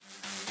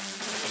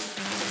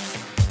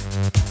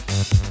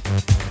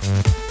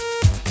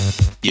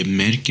The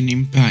American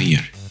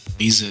Empire,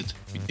 raised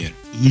with their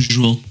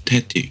usual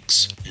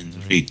tactics and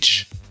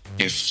reach,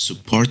 have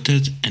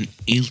supported an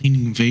alien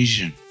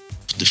invasion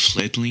of the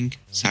fledgling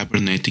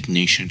cybernetic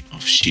nation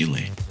of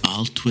Chile,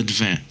 all to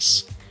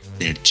advance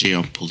their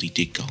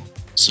geopolitical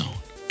zone.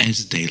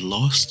 As they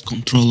lost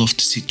control of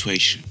the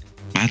situation,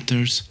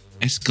 matters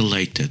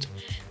escalated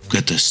to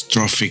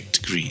catastrophic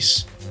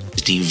degrees.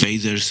 As the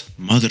invaders'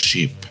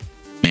 mothership,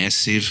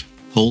 massive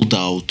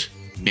holdout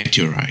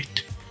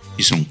meteorite,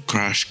 is on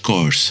crash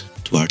course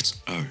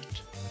towards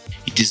Earth.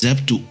 It is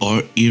up to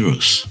our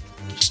heroes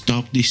to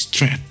stop this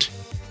threat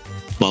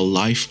while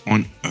life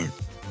on Earth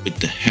with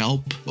the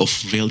help of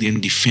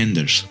valiant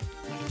defenders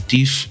like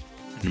Tiff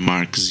and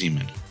Mark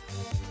Zimmer.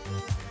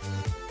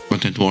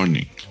 Content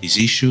warning. This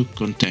issue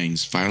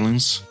contains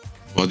violence,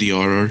 body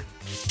horror,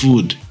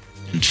 food,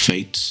 and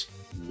fates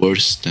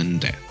worse than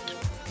that.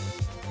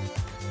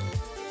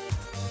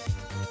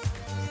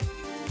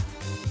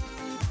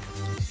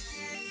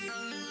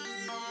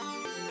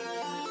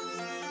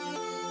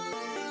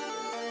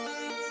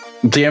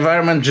 The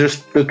environment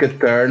just took a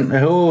turn.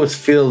 Who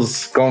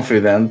feels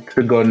confident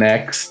to go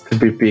next to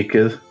be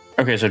picked?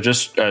 Okay, so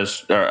just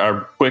as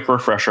a quick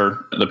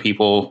refresher, the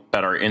people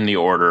that are in the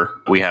order,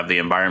 we have the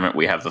environment,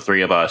 we have the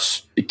three of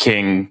us, the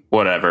king,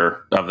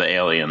 whatever, of the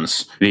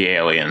aliens,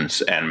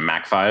 and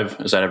Mac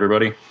 5. Is that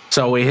everybody?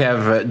 So we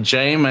have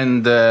James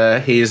and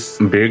his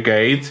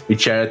brigade,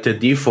 which are at the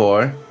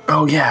D4.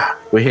 Oh, yeah.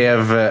 We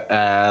have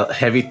a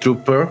heavy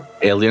trooper,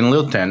 alien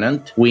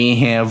lieutenant. We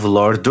have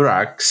Lord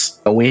Durax.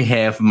 We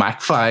have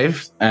Mac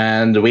 5.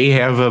 And we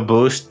have a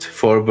boost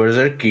for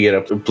Berserkir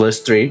up to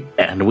 +3.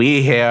 And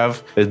we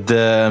have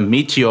the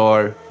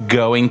meteor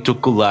going to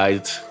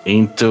collide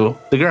into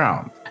the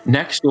ground.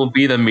 Next will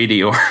be the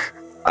meteor.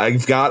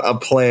 I've got a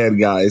plan,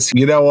 guys.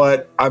 You know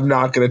what? I'm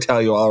not going to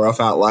tell you all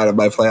rough outline of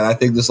my plan. I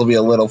think this will be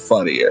a little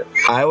funnier.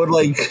 I would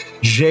like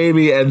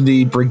Jamie and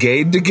the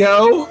brigade to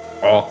go.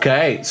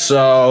 Okay,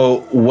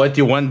 so what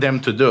do you want them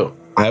to do?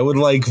 I would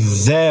like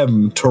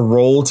them to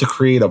roll to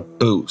create a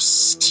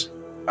boost.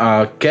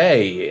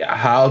 Okay,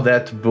 how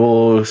that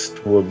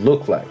boost would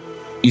look like.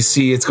 You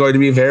see, it's going to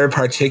be very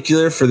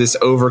particular for this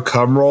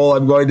overcome roll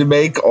I'm going to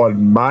make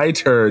on my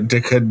turn to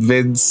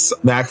convince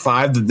Mac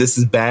 5 that this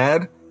is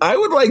bad. I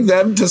would like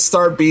them to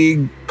start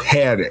being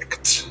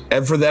panicked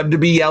and for them to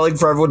be yelling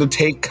for everyone to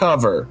take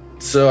cover.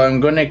 So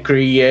I'm going to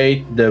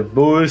create the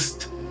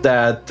boost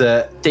that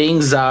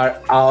things are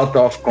out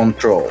of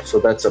control. So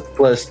that's a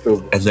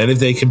 +2. And then if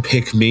they can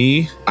pick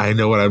me, I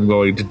know what I'm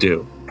going to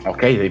do.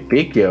 Okay, they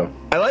pick you.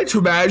 I like to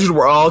imagine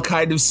we're all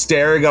kind of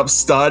staring up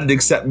stunned,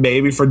 except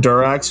maybe for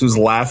Durax, who's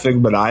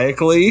laughing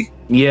maniacally.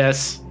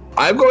 Yes.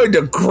 I'm going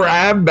to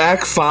grab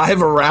Mac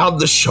 5 around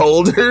the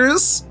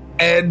shoulders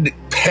and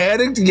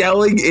panicked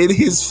yelling in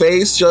his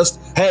face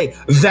just, hey,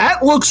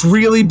 that looks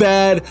really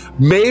bad.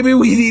 Maybe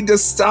we need to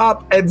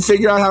stop and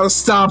figure out how to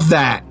stop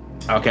that.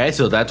 Okay,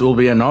 so that will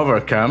be an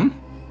overcome.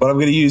 But I'm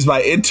going to use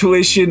my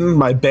intuition,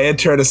 my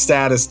banter, and a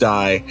status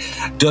die.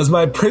 Does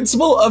my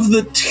principle of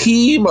the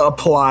team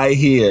apply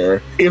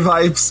here? If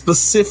I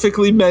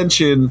specifically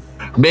mention,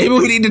 maybe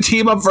we need to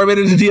team up for a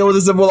minute to deal with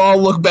this and we'll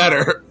all look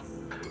better.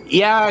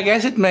 Yeah, I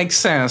guess it makes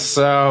sense.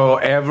 So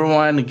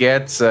everyone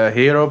gets a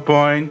hero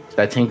point.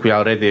 I think we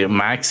already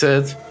maxed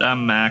it.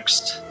 I'm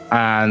maxed.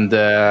 And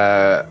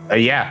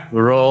yeah,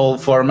 roll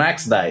for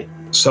max die.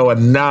 So a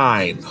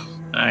 9.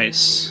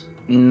 Nice.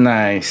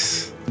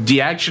 Nice.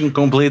 The action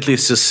completely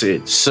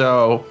succeeds.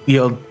 So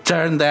you'll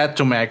turn that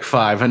to Mac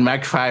 5, and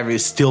Mac 5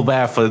 is still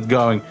baffled,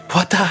 going,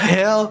 what the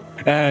hell?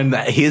 And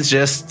he's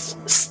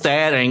just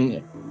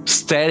staring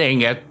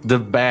at the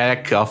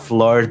back of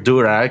Lord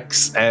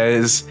Durax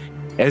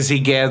as he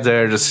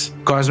gathers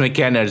cosmic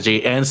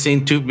energy and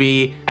seems to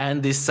be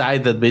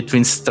undecided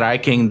between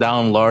striking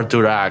down Lord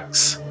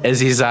Durax as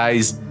his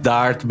eyes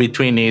dart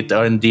between it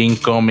and the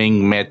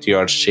incoming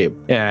meteor ship.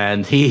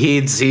 And he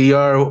heeds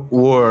your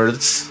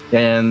words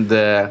and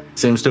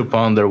seems to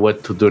ponder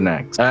what to do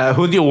next.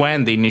 Who do you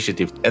want the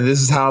initiative? And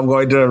this is how I'm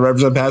going to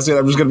represent passing it.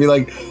 I'm just going to be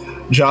like,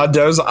 John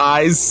Doe's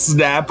eyes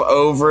snap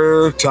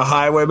over to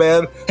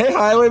Highwayman. Hey,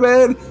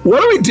 Highwayman,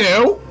 what do we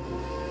do?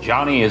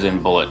 Johnny is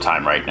in bullet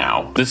time right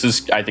now. This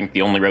is, I think,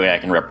 the only way I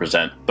can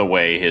represent the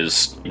way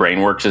his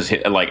brain works is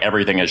like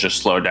everything is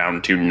just slowed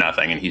down to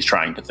nothing, and he's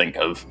trying to think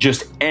of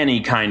just any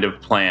kind of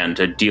plan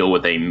to deal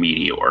with a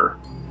meteor.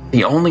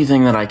 The only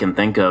thing that I can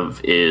think of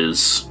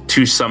is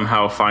to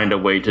somehow find a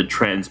way to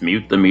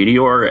transmute the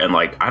meteor, and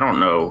I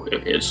don't know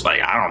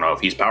if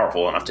he's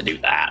powerful enough to do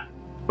that.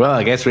 Well,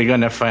 I guess we're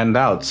gonna find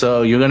out.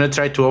 So you're gonna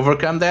try to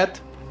overcome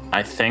that?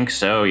 I think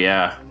so,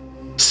 yeah.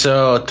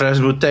 So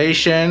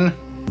transmutation,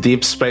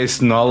 deep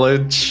space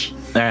knowledge,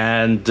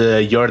 and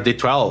your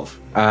D12.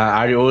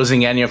 Are you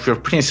using any of your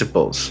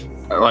principles?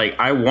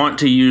 I want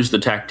to use the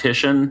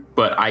tactician,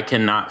 but I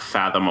cannot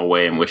fathom a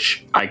way in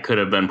which I could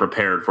have been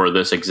prepared for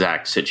this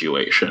exact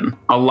situation.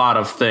 A lot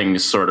of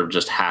things sort of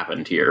just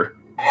happened here.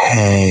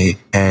 Hey,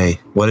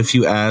 what if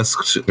you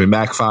asked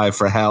Mac 5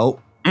 for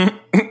help?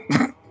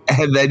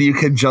 And then you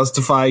can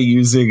justify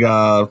using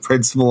a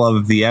principle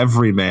of the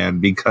everyman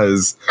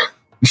because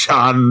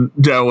John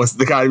Doe was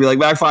the guy to be like,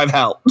 Mac 5,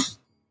 help.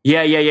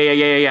 Yeah.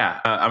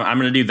 I'm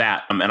going to do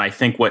that. And I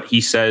think what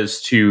he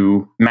says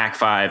to Mac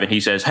 5, and he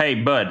says, "Hey,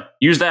 bud,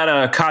 use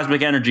that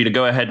cosmic energy to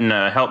go ahead and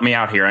help me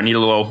out here. I need a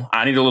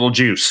little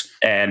juice."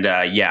 And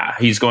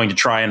he's going to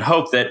try and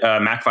hope that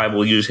Mac 5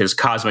 will use his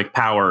cosmic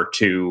power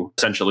to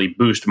essentially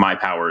boost my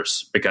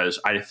powers, because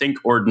I think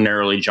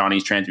ordinarily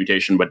Johnny's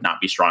transmutation would not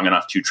be strong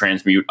enough to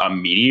transmute a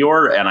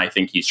meteor, and I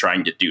think he's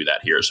trying to do that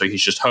here. So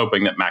he's just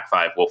hoping that Mac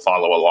 5 will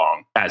follow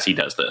along as he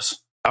does this.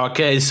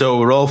 Okay,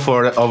 so roll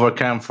for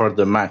overcome for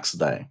the max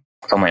die.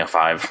 Only a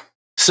 5.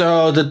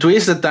 So the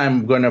twist that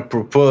I'm going to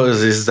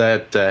propose is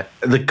that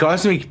the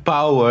cosmic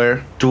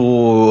power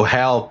to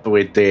help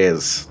with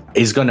this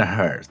is going to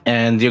hurt.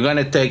 And you're going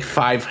to take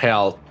 5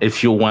 health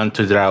if you want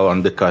to draw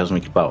on the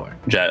cosmic power.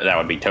 That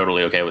would be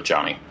totally okay with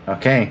Johnny.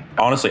 Okay.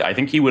 Honestly, I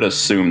think he would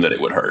assume that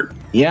it would hurt.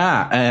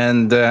 Yeah,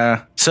 and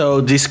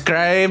so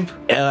describe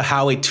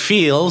how it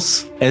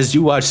feels as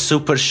you are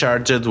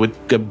supercharged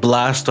with a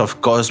blast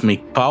of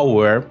cosmic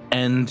power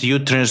and you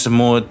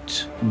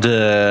transmute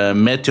the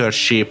meteor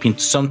ship into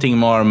something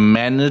more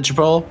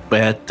manageable,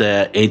 but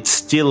it's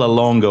still a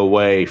long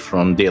way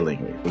from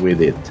dealing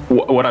with it.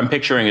 What I'm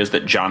picturing is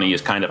that Johnny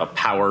is kind of a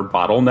power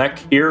bottleneck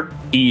here.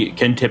 He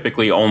can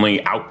typically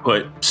only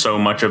output so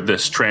much of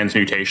this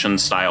transmutation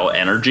style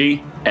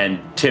energy, and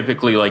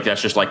typically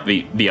that's just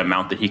the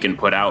amount that he can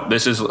put out.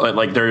 This is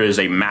there is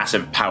a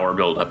massive power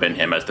buildup in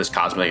him as this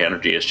cosmic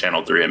energy is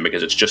channeled through him,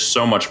 because it's just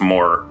so much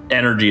more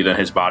energy than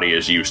his body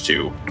is used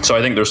to. So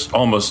I think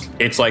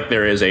it's like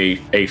there is a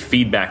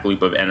feedback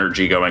loop of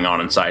energy going on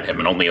inside him,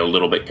 and only a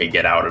little bit can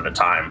get out at a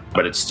time,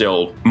 but it's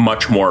still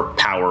much more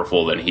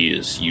powerful than he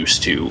is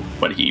used to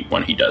when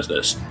he does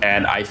this.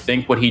 And I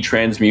think what he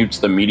transmutes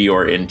the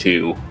meteor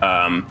into,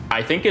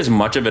 I think as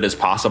much of it as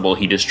possible,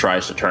 he just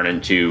tries to turn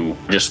into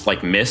just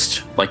like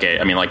mist, like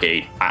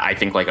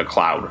a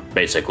cloud,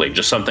 basically,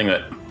 just something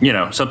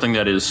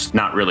that is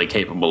not really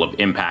capable of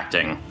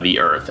impacting the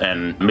earth.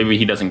 And maybe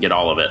he doesn't get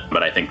all of it,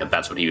 but I think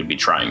that's what he would be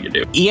trying to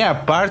do. Yeah,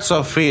 parts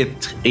of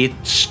it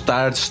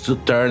starts to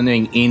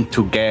turning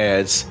into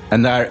gas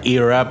and are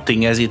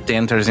erupting as it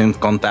enters in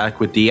contact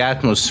with the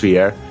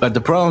atmosphere. But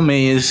the problem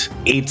is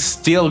it's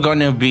still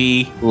gonna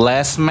be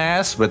less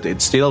mass, but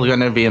it's still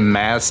gonna be a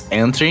mass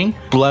entering.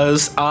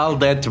 Plus, all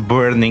that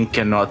burning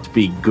cannot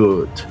be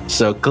good.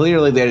 So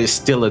clearly there is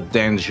still a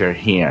danger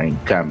here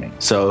incoming.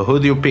 So who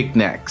do you pick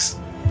next?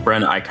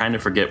 Bren, I kind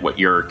of forget what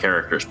your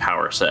character's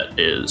power set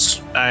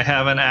is. I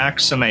have an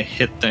axe and I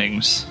hit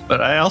things, but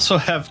I also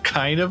have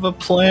kind of a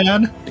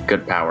plan.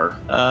 Good power.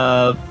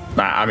 I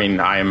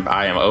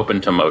am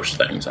open to most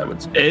things, I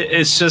would say.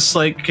 It's just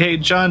like, hey,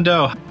 John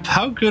Doe,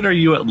 how good are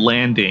you at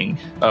landing?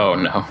 Oh,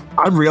 no.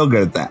 I'm real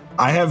good at that.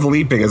 I have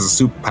leaping as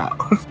a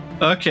superpower.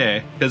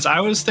 Okay, because I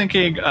was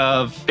thinking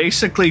of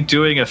basically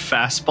doing a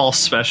fastball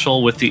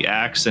special with the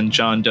axe and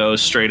John Doe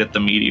straight at the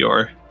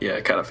meteor. Yeah,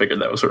 I kind of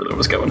figured that was where that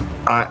was going.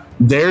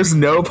 There's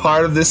no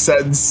part of this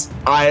sentence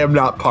I am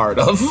not part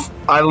of.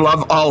 I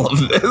love all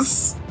of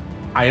this.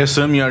 I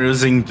assume you're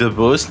using the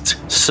boost,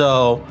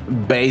 so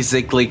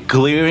basically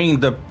clearing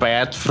the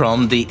path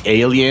from the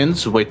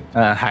aliens with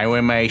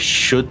highwayman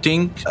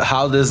shooting.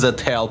 How does that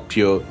help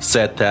you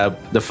set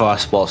up the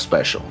fastball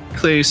special?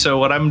 So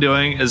what I'm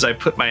doing is I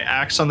put my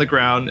axe on the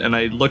ground and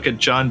I look at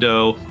John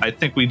Doe. I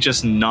think we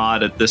just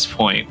nod at this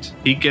point.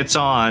 He gets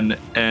on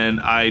and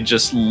I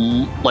just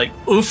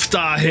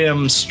oofta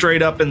him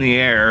straight up in the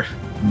air.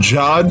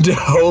 John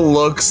Doe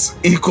looks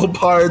equal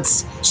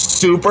parts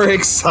super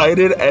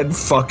excited and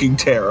fucking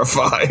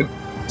terrified.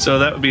 So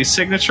that would be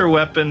signature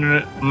weapon.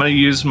 I'm going to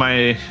use would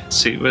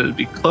it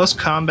be close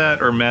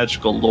combat or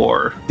magical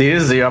lore?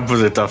 This is the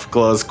opposite of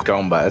close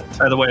combat.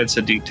 By the way, it's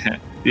a D10.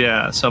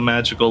 Yeah, so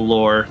magical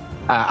lore.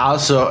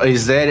 Also,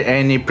 is there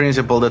any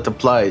principle that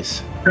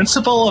applies?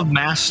 Principle of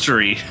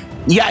mastery.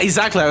 Yeah,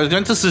 exactly. I was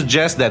going to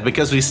suggest that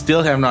because we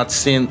still have not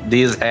seen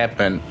this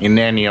happen in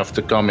any of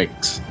the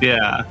comics.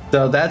 Yeah.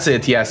 So that's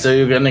it. Yeah, so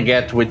you're going to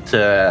get with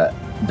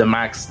the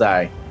max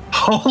die.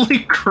 Holy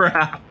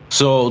crap.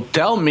 So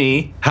tell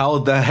me how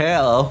the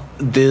hell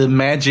the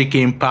magic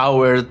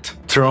empowered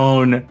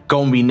throne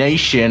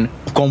combination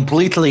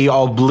completely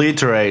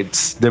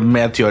obliterates the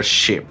meteor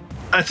ship.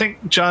 I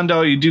think, John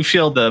Doe, you do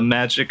feel the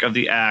magic of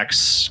the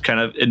axe kind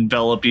of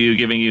envelop you,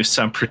 giving you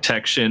some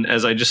protection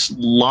as I just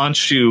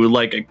launch you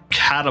like a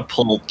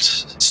catapult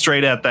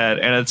straight at that.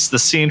 And it's the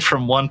scene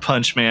from One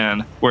Punch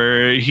Man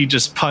where he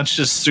just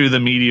punches through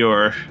the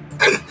meteor.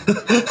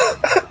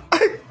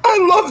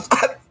 I love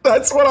that.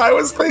 That's what I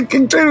was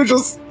thinking too.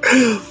 Just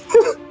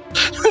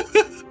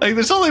like,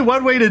 there's only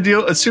one way to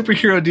deal. A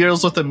superhero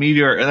deals with a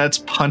meteor, and that's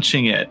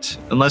punching it.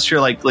 Unless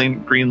you're like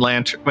Green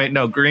Lantern. Wait,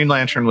 no, Green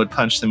Lantern would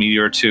punch the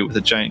meteor too with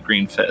a giant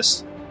green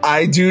fist.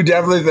 I do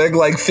definitely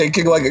think,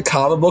 thinking like a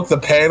comic book, the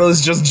panel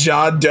is just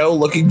John Doe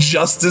looking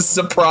just as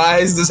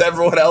surprised as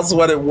everyone else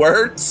when it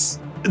works.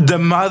 the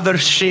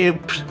mothership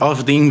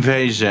of the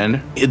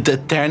invasion, the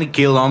 10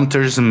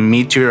 kilometers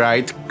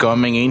meteorite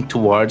coming in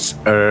towards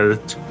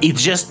Earth, it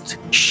just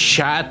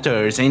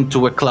shatters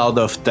into a cloud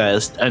of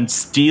dust and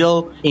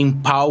still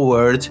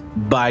empowered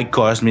by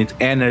cosmic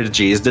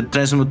energies. The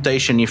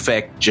transmutation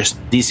effect just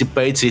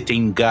dissipates it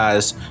in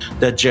gas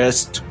that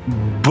just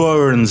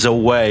burns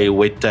away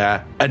with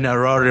an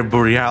aurora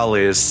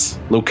borealis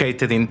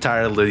located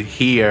entirely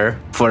here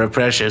for a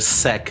precious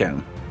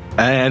second.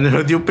 And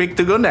who do you pick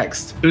to go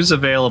next? Who's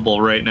available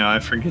right now? I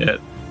forget.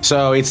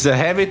 So it's the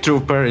Heavy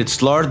Trooper,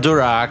 it's Lord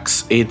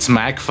Durax, it's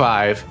Mach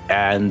 5,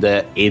 and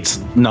the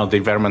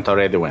environment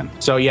already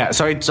went. So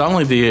it's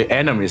only the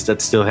enemies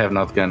that still have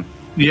not gone.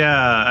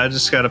 Yeah, I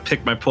just gotta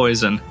pick my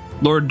poison.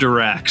 Lord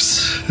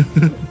Durax.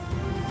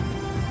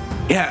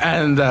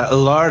 Yeah, and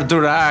Lord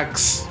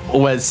Durax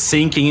was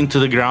sinking into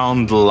the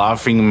ground,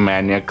 laughing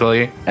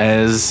maniacally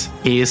as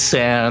he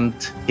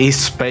sent his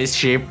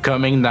spaceship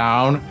coming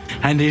down,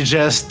 and he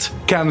just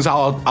comes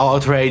out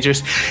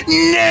outrageous.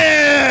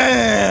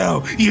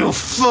 No! You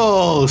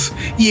fools!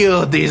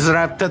 You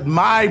disrupted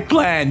my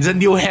plans,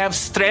 and you have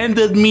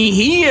stranded me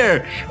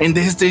here in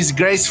this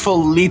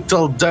disgraceful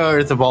little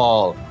dirt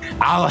ball.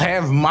 I'll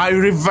have my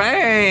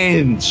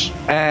revenge!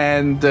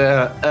 And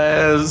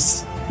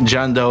as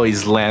John Doe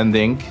is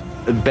landing,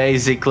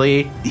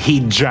 basically he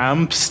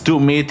jumps to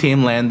meet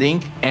him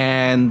landing,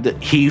 and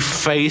he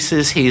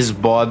faces his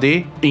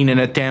body in an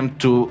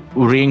attempt to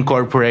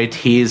reincorporate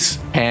his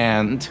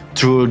hand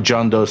through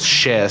John Doe's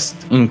chest,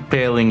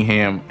 impaling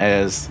him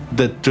as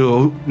the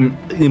two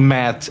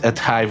met at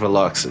high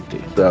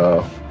velocity.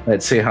 So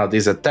let's see how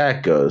this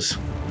attack goes.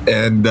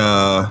 And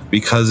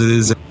because it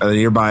is a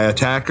nearby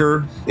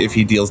attacker, if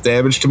he deals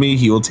damage to me,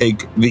 he will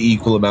take the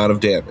equal amount of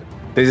damage.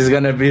 This is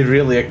gonna be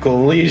really a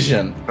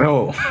collision.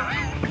 Oh,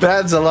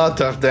 that's a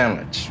lot of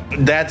damage.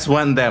 That's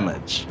 1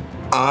 damage.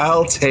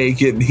 I'll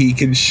take it and he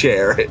can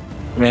share it.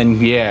 And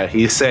yeah,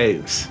 he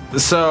saves.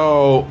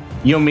 So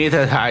you meet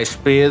at high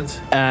speed.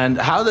 And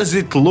how does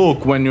it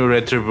look when you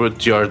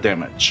retribute your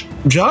damage?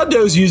 John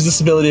Doe's used this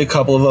ability a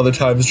couple of other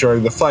times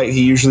during the fight.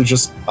 He usually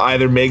just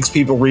either makes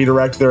people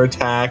redirect their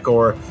attack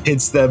or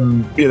hits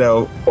them,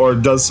 or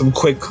does some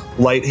quick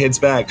light hits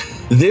back.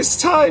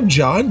 This time,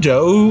 John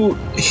Doe,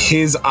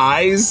 his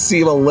eyes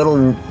seem a little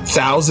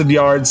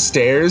 1,000-yard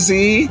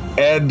staresy,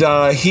 and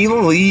he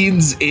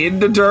leans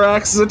into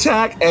Durax's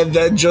attack and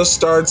then just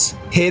starts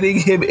hitting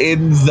him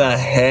in the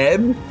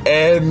head,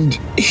 and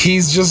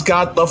he's just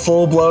got the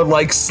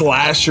full-blown,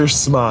 slasher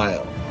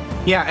smile.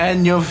 Yeah,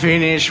 and you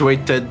finish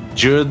with the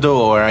judo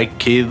or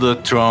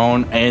aikido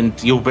thrown, and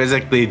you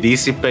basically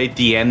dissipate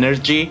the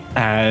energy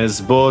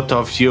as both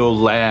of you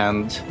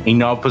land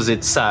in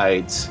opposite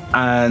sides.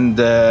 And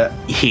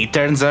he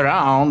turns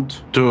around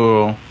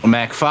to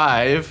Mach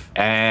 5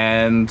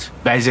 and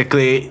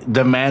basically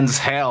demands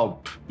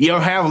help. You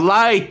have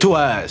lied to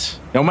us.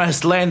 You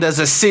must lend us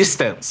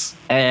assistance.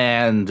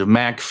 And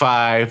Mach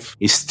 5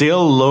 is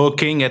still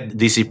looking at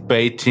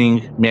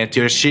dissipating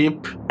meteor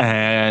ship,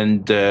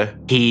 and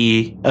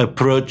he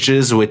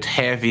approaches with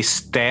heavy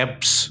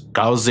steps,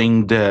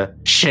 causing the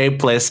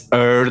shapeless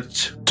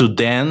earth to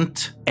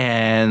dent,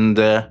 and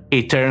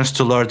he turns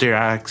to Lord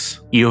Durax.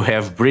 You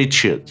have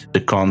breached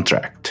the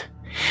contract.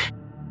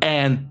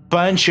 And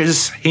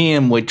punches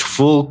him with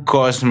full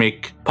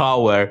cosmic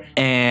power,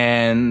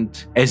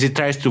 and as he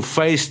tries to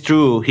phase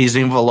through, he's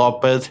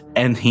enveloped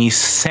and he's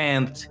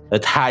sent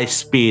at high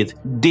speed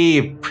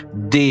deep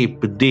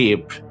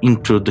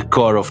into the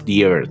core of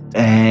the earth.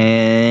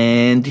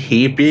 And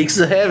he picks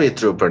the Heavy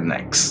Trooper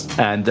next.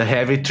 And the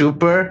Heavy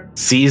Trooper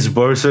sees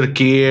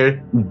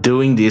Berserkir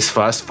doing this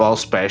fast fall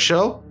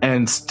special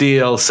and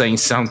still saying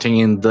something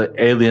in the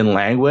alien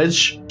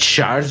language,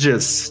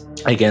 charges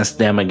against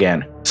them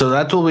again. So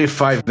that will be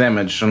 5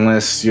 damage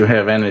unless you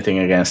have anything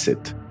against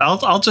it.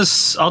 I'll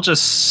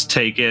just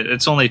take it.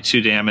 It's only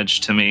 2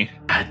 damage to me.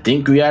 I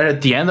think we are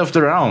at the end of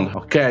the round.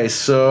 Okay,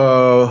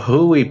 so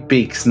who we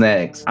picks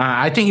next?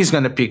 I think he's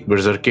gonna pick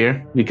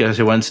Berserkir because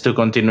he wants to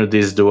continue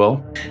this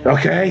duel.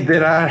 Okay,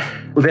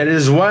 there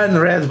is 1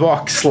 red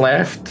box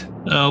left.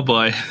 Oh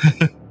boy.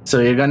 So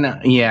you're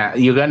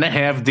gonna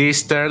have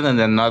this turn and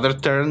another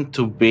turn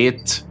to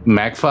beat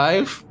Mach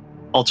 5.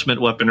 Ultimate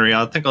weaponry.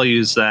 I think I'll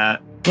use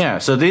that. Yeah,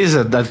 so this is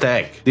an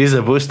attack. This is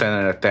a boost and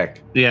an attack.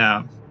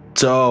 Yeah.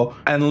 So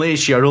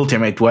unleash your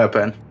ultimate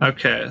weapon.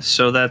 Okay,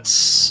 so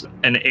that's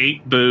an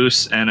 8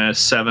 boost and a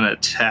 7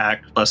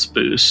 attack plus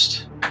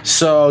boost.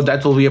 So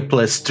that will be a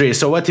 +3.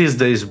 So what is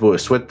this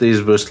boost? What does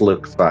this boost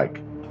look like?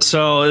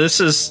 So this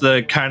is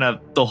the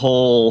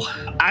whole,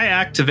 I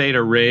activate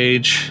a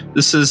rage.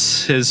 This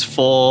is his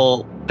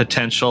full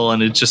potential,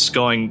 and it's just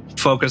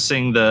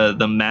focusing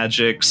the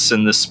magics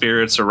and the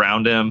spirits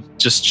around him,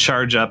 just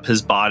charge up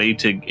his body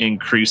to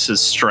increase his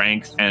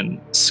strength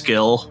and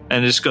skill,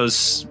 and it just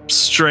goes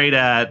straight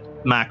at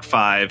Mach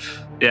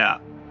 5. Yeah.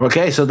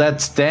 Okay, so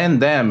that's 10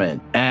 damage,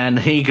 and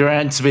he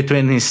grants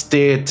between his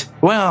teeth.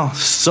 Well,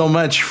 so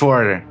much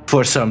for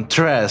some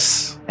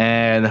stress.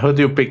 And who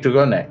do you pick to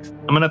go next?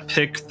 I'm gonna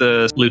pick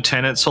the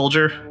lieutenant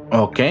soldier.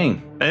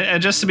 Okay.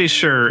 And just to be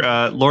sure,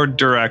 Lord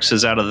Durax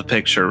is out of the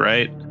picture,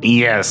 right?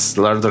 Yes,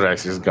 Lord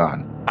Rex is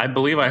gone. I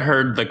believe I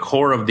heard the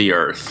core of the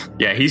earth.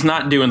 Yeah, he's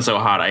not doing so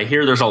hot. I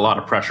hear there's a lot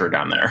of pressure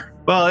down there.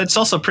 Well, it's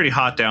also pretty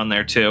hot down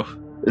there, too.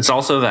 It's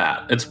also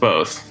that. It's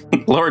both.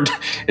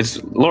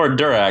 It's Lord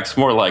Durax,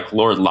 more like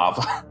Lord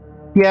Lava.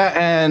 Yeah,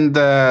 and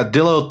the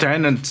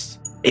lieutenant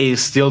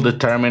is still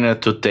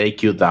determined to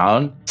take you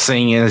down,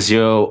 seeing as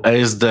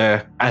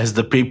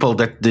the people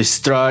that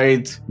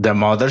destroyed the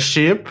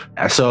mothership.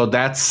 So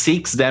that's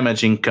 6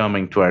 damage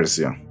incoming towards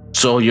you.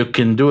 So you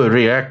can do a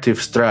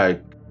reactive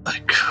strike. I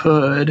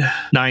could.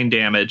 9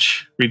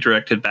 damage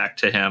redirected back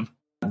to him.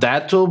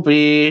 That will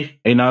be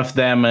enough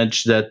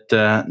damage that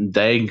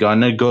they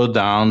gonna go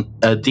down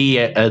a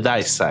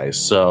dice size.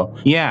 So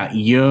yeah,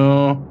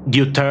 you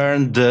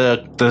turn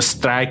the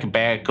strike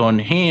back on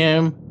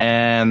him,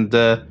 and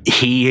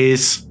he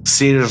is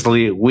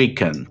seriously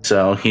weakened.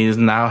 So he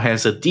now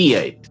has a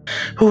D8.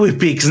 Who he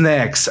picks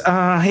next?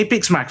 He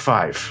picks Mach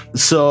 5.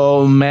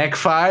 So Mach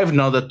 5,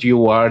 now that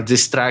you are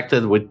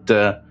distracted with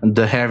the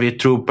heavy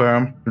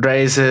trooper,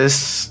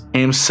 raises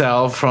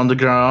himself from the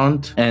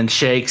ground and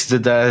shakes the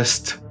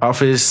dust off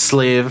his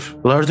sleeve.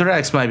 Lord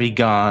Rex might be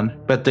gone,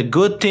 but the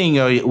good thing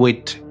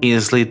with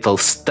his little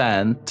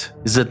stunt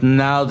is that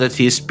now that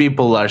his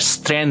people are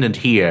stranded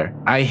here,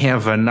 I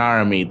have an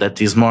army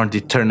that is more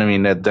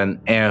determined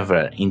than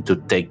ever into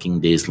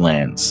taking these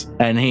lands.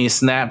 And he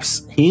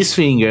snaps his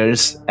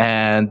fingers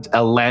and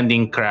a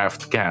landing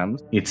craft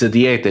comes. It's a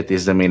D8 that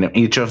is the minimum.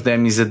 Each of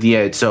them is a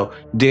D8, so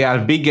they are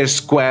bigger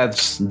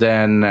squads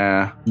than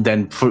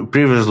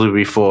previously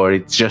before.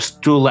 It's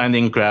just 2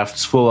 landing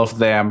crafts full of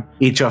them,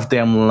 each of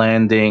them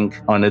landing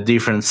on a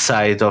different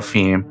side of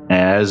him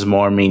as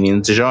more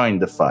minions join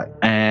the fight.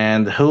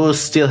 And who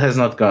still has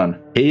not gone?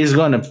 He's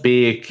gonna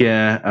pick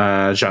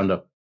John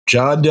Doe.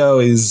 John Doe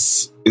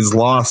is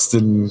lost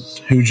in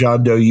who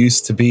John Doe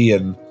used to be,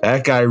 and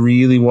that guy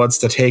really wants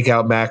to take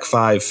out Mach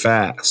 5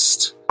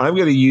 fast. I'm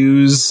going to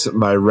use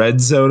my red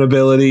zone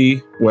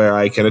ability where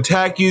I can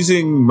attack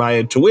using my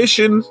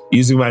intuition,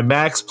 using my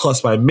max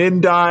plus my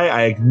min die.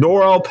 I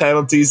ignore all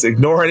penalties,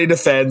 ignore any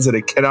defense, and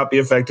it cannot be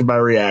affected by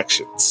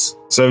reactions.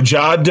 So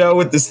John Doe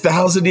with this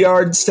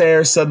 1,000-yard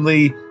stare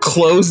suddenly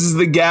closes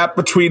the gap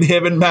between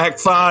him and Mach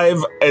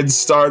 5 and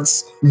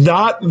starts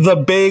not the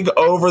big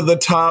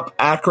over-the-top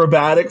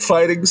acrobatic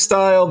fighting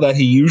style that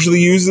he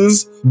usually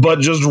uses, but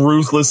just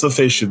ruthless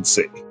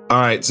efficiency.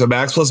 All right, so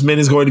max plus min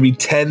is going to be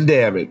 10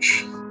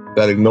 damage.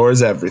 That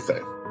ignores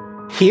everything.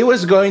 He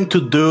was going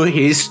to do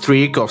his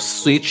trick of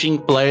switching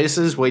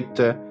places with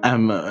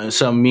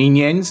some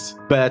minions,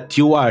 but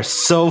you are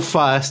so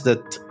fast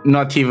that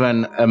not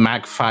even a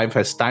Mach 5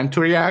 has time to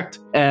react,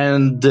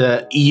 and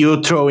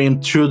you throw him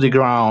through the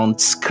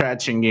ground,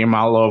 scratching him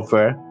all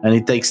over, and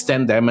he takes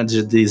 10 damage.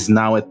 It is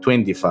now at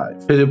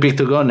 25. Who do you pick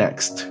to go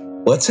next?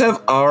 Let's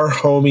have our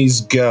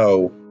homies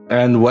go.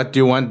 And what do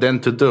you want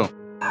them to do?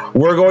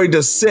 We're going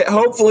to sit.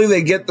 Hopefully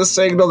they get the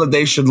signal that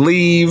they should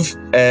leave,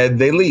 and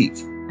they leave.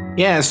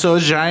 Yeah, so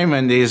Jaime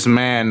and his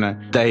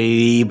men,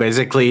 they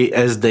basically,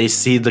 as they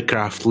see the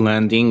craft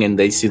landing and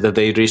they see that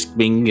they risk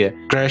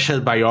being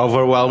crushed by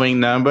overwhelming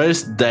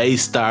numbers, they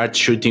start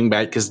shooting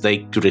back as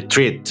they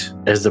retreat,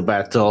 as the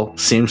battle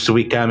seems to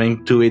be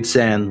coming to its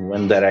end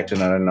one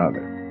direction or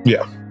another.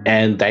 Yeah.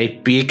 And they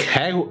pick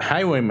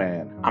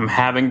Highwayman. I'm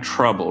having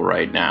trouble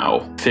right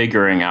now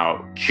figuring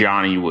out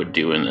Johnny would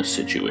do in this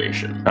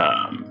situation.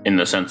 In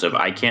the sense of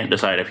I can't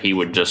decide if he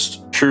would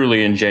just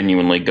truly and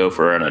genuinely go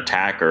for an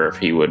attack or if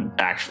he would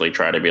actually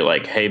try to be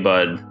like, hey,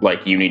 bud,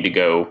 like you need to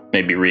go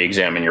maybe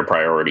re-examine your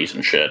priorities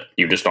and shit.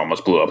 You just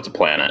almost blew up the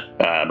planet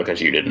because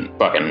you didn't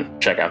fucking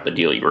check out the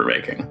deal you were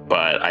making.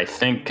 But I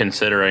think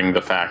considering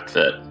the fact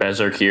that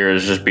Bezerkir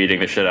is just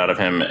beating the shit out of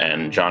him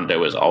and John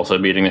Doe is also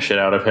beating the shit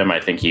out of him, I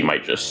think he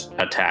might just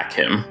attack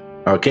him.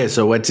 Okay,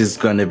 so what is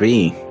gonna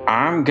be?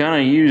 I'm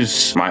gonna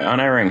use my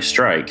Unerring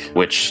Strike,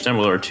 which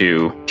similar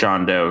to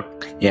John Doe.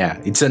 Yeah,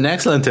 it's an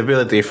excellent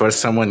ability for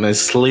someone who's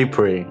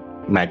slippery,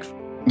 Mac.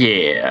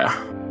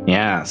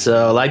 Yeah,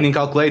 so Lightning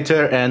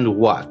Calculator and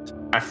what?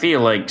 I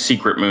feel like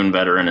Secret Moon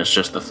Veteran is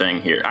just the thing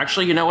here.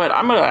 Actually, you know what?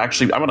 I'm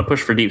gonna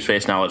push for Deep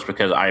Space Knowledge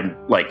because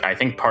I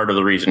think part of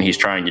the reason he's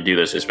trying to do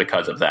this is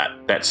because of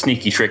that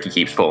sneaky trick he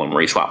keeps pulling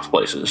where he swaps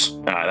places.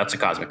 That's a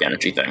cosmic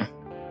energy thing.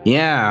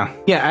 Yeah,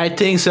 I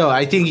think so.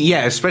 I think,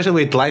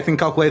 especially with Lightning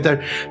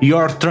Calculator,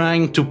 you're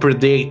trying to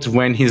predict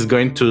when he's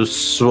going to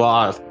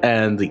swap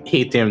and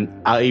hit him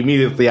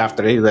immediately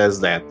after he does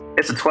that.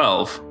 It's a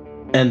 12.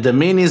 And the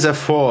min is a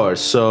 4,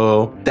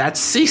 so that's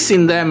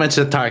 16 damage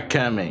that are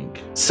coming.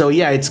 So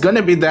yeah, it's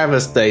gonna be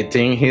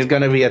devastating. He's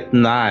gonna be at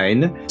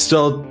 9.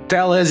 So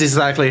tell us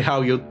exactly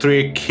how you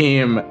trick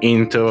him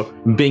into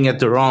being at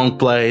the wrong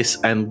place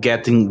and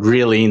getting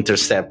really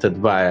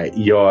intercepted by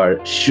your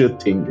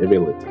shooting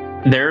ability.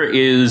 There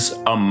is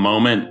a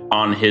moment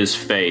on his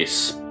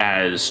face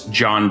as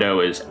John Doe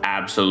is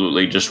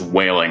absolutely just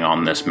wailing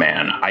on this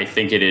man. I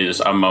think it is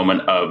a moment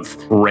of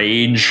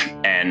rage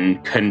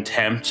and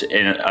contempt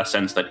in a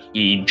sense that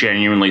he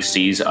genuinely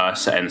sees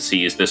us and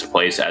sees this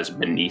place as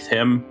beneath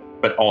him.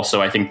 but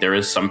also I think there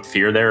is some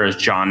fear there as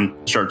John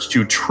starts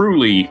to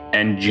truly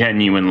and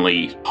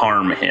genuinely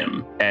harm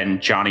him.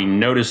 And Johnny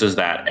notices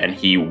that, and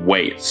he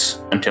waits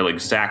until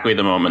exactly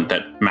the moment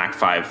that Mac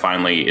 5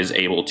 finally is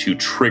able to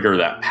trigger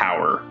that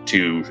power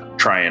to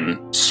try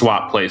and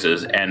swap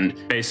places. And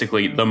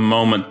basically, the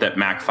moment that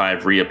Mac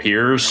 5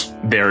 reappears,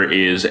 there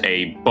is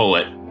a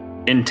bullet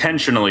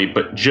intentionally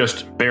but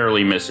just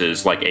barely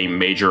misses like a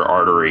major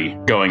artery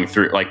going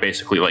through, like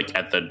basically like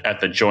at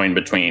the joint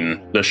between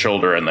the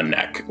shoulder and the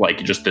neck,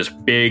 like just this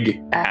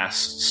big ass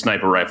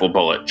sniper rifle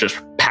bullet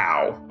just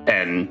pow,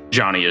 and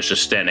Johnny is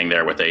just standing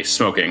there with a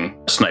smoking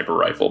sniper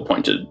rifle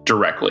pointed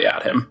directly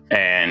at him.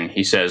 And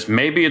he says,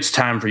 maybe it's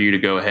time for you to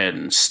go ahead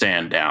and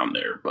stand down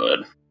there, bud.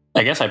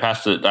 I guess I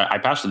passed to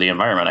the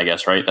environment, I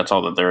guess, right? That's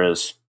all that there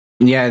is.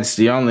 Yeah, it's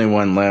the only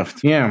one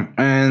left. Yeah,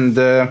 and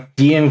the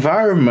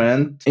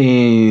environment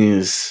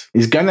is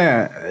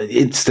gonna.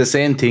 It's the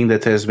same thing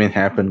that has been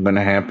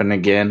gonna happen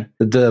again.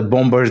 The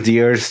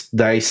bombardiers,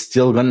 they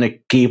still gonna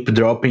keep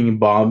dropping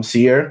bombs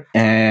here,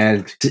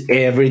 and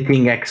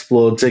everything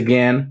explodes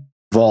again.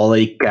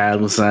 Volley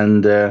comes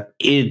and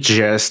it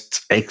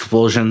just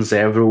explosions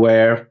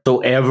everywhere. So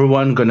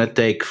everyone gonna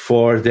take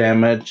 4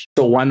 damage.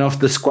 So one of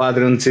the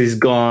squadrons is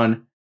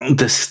gone.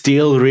 The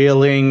steel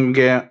reeling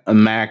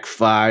Mac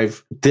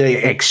 5,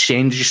 the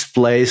exchange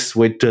place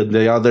with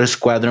the other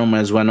squadron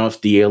as one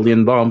of the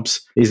alien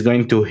bombs is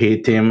going to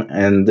hit him,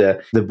 and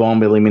the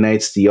bomb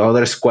eliminates the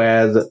other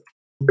squad.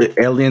 The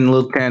alien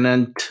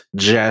lieutenant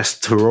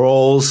just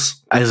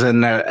rolls as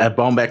a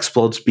bomb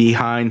explodes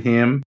behind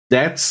him.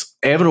 That's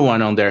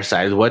everyone on their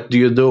side. What do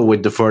you do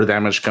with the 4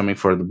 damage coming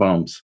for the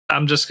bombs?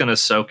 I'm just going to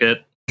soak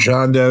it.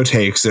 John Doe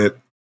takes it.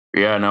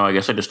 Yeah, no, I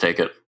guess I just take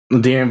it.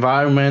 The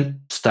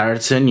environment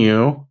starts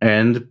anew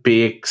and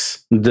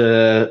picks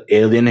the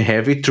alien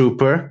heavy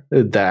trooper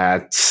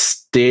that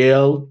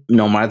still,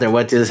 no matter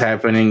what is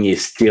happening,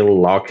 is still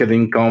locked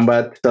in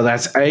combat. So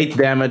that's 8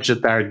 damage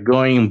that are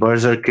going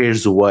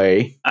Berserker's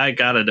way. I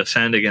gotta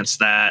defend against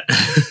that.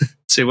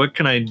 See, what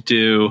can I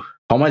do?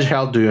 How much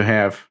health do you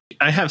have?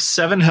 I have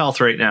 7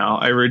 health right now.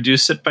 I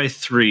reduce it by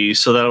 3,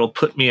 so that'll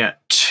put me at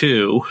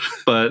 2.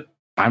 But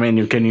I mean,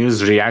 you can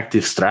use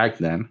reactive strike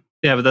then.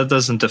 Yeah, but that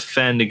doesn't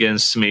defend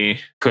against me.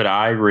 Could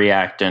I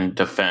react and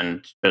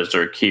defend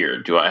Berserker?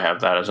 Do I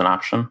have that as an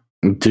option?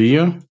 Do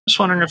you? Just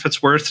wondering if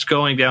it's worth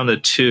going down to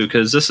 2,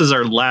 because this is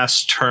our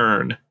last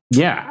turn.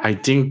 Yeah, I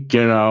think,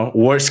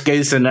 worst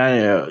case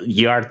scenario,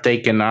 you are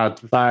taken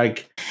out.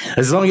 Like,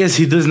 as long as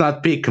he does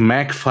not pick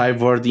Mac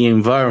 5 or the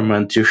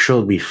environment, you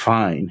should be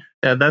fine.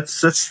 Yeah,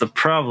 that's the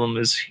problem,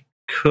 is he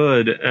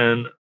could,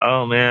 and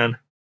oh man.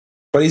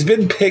 But he's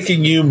been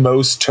picking you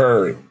most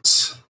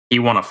turns. He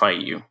want to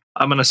fight you.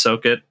 I'm going to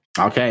soak it.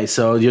 Okay,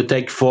 so you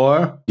take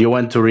 4. You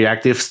want to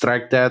reactive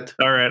strike that?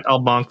 All right,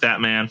 I'll bonk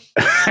that man.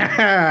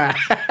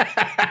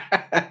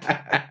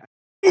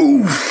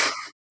 Oof.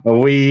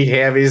 We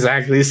have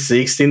exactly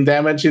 16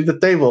 damage in the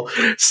table.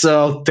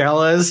 So tell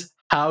us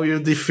how you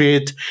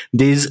defeat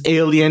this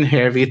alien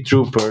heavy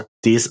trooper,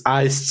 this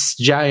ice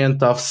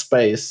giant of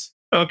space.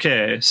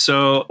 Okay,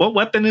 so what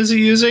weapon is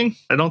he using?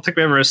 I don't think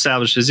we ever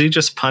established. Is he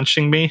just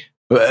punching me?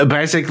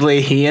 Basically,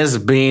 he has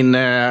been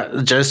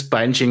just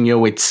punching you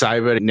with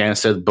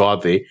cyber-enhanced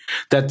body.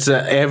 That's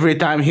every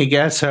time he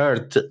gets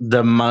hurt,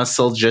 the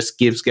muscle just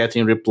keeps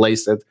getting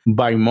replaced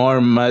by more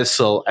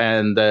muscle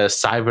and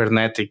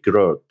cybernetic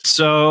growth.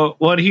 So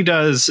what he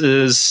does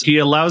is he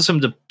allows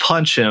him to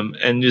punch him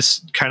and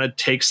just kind of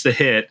takes the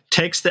hit,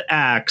 takes the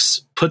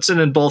axe, puts it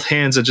in both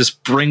hands and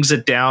just brings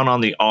it down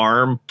on the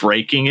arm,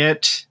 breaking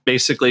it,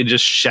 basically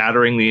just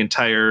shattering the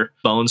entire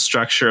bone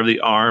structure of the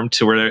arm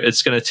to where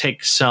it's going to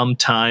take some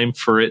time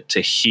for it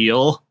to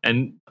heal.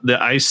 And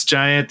the ice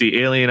giant,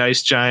 the alien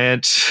ice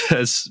giant,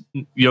 as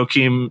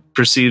Joachim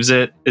perceives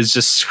it, is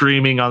just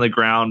screaming on the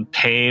ground,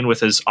 pain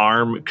with his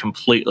arm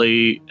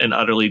completely and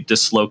utterly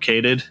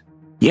dislocated.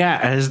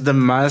 Yeah, as the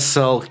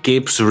muscle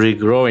keeps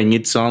regrowing,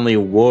 it's only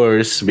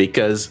worse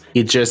because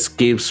it just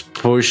keeps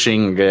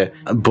pushing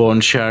bone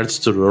shards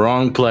to the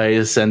wrong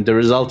place, and the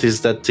result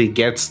is that he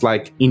gets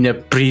like in a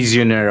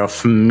prisoner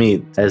of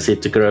meat as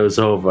it grows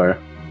over.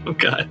 Oh,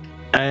 God.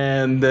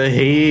 And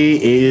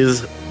he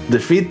is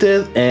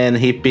defeated, and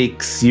he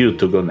picks you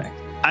to go next.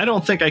 I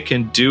don't think I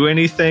can do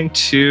anything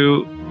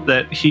to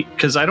that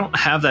because I don't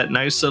have that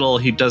nice little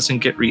he doesn't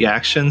get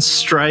reaction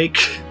strike.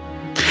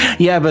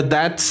 Yeah, but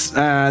that's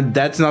not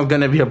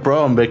gonna be a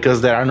problem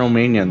because there are no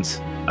minions.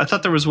 I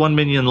thought there was 1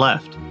 minion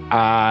left.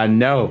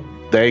 No.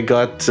 They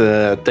got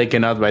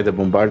taken out by the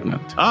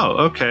bombardment.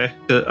 Oh, okay.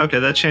 Okay,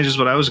 that changes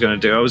what I was going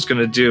to do. I was going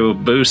to do a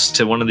boost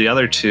to one of the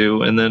other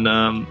 2, and then,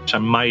 which I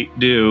might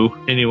do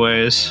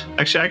anyways.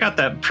 Actually, I got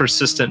that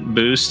persistent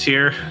boost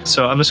here,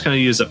 so I'm just going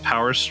to use a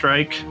power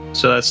strike.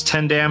 So that's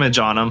 10 damage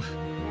on him.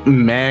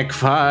 Mac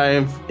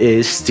 5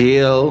 is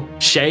still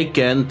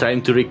shaken,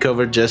 trying to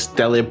recover, just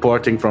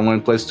teleporting from one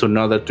place to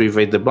another to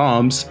evade the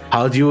bombs.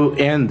 How do you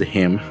end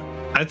him?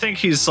 I think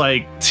he's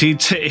like, he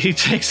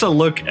takes a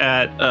look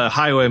at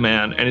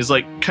Highwayman, and he's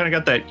like, kind of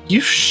got that,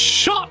 you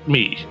shot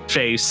me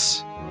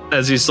face.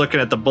 as he's looking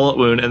at the bullet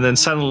wound, and then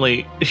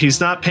suddenly he's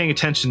not paying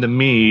attention to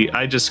me.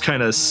 I just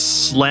kind of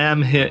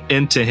slam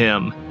into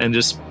him and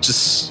just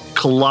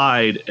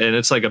collide, and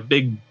it's like a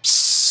big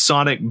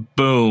sonic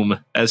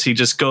boom as he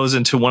just goes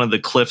into one of the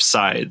cliff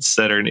sides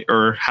that are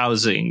or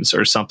housings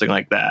or something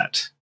like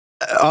that.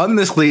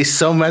 Honestly,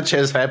 so much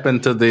has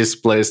happened to this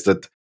place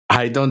that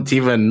I don't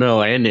even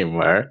know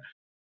anymore.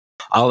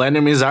 All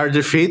enemies are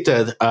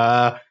defeated.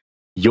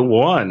 You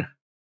won.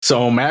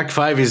 So Mach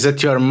 5 is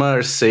at your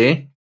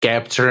mercy.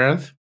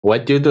 Captured.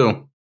 What do you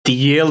do?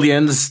 The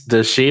aliens,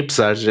 the ships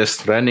are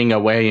just running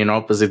away in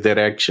opposite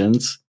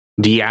directions.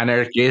 The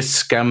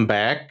anarchists come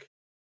back.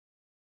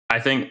 I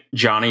think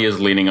Johnny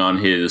is leaning on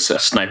his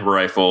sniper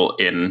rifle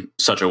in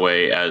such a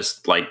way as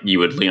like you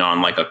would lean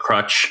on like a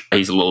crutch.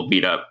 He's a little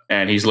beat up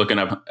and he's looking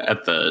up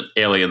at the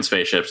alien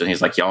spaceships and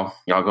he's like, y'all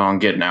go on,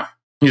 get now.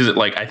 He's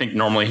like, I think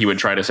normally he would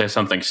try to say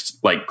something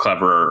like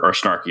clever or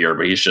snarkier,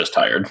 but he's just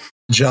tired.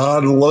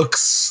 John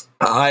looks,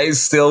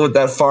 eyes still with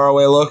that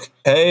faraway look.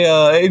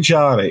 Hey,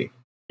 Johnny.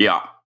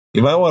 Yeah.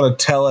 You might want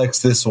to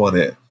telex this one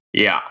in.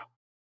 Yeah.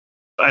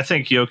 I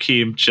think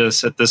Joachim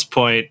just at this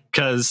point,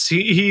 because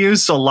he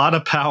used a lot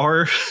of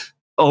power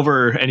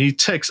and he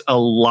takes a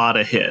lot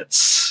of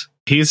hits.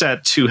 He's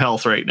at 2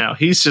 health right now.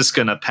 He's just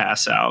going to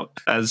pass out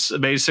as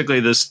basically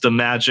the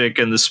magic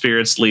and the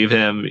spirits leave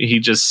him. He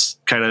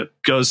just kind of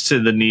goes to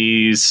the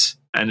knees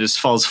and just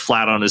falls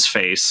flat on his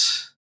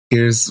face.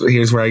 Here's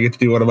where I get to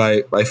do one of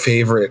my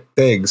favorite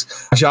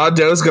things. John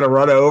Doe's going to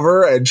run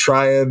over and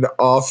try and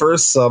offer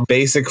some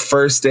basic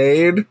first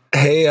aid.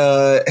 Hey,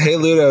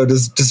 Ludo,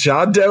 does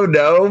John Doe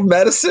know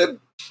medicine?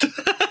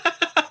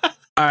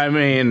 I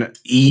mean,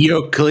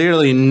 you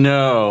clearly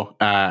know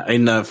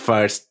enough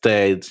first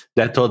aid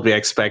that would be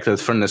expected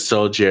from a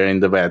soldier in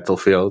the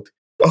battlefield.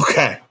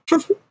 Okay.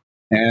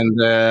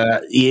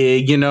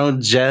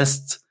 And,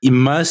 just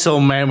muscle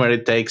memory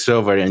takes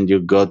over and you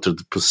go to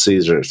the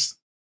procedures.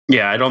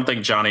 Yeah, I don't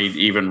think Johnny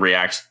even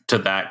reacts to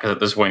that because at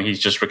this point he's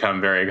just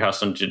become very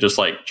accustomed to just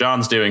like,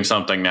 John's doing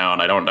something now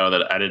and I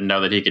didn't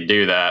know that he could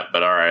do that,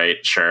 but all right,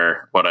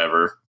 sure,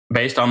 whatever.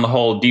 Based on the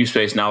whole deep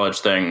space knowledge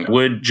thing,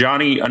 would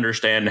Johnny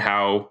understand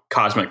how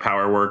cosmic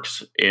power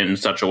works in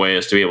such a way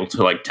as to be able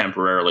to like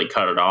temporarily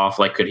cut it off?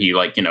 Like, could he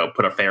like,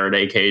 put a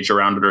Faraday cage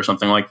around it or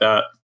something like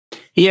that?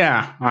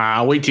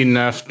 Yeah, with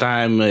enough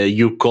time,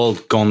 you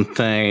could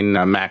contain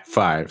a Mach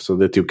 5 so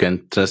that you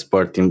can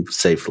transport him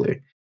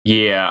safely.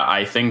 Yeah,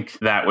 I think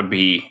that would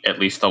be at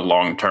least the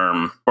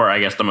long-term, or I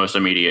guess the most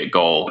immediate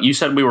goal. You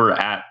said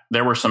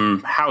there were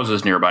some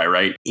houses nearby,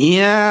 right?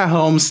 Yeah,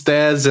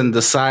 homesteads and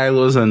the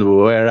silos and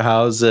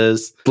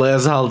warehouses,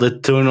 plus all the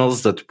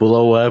tunnels that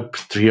blow up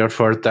 3 or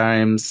 4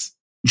 times.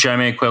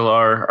 Jaime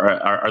Quillar,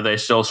 are they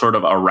still sort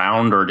of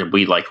around, or did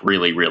we like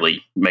really,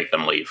 really make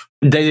them leave?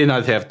 They did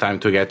not have time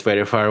to get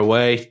very far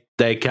away.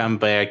 They come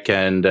back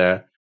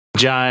and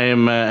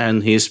Jaime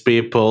and his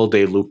people,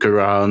 they look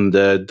around,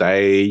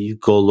 they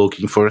go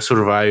looking for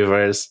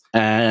survivors.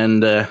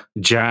 And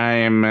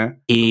Jaime,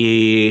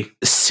 he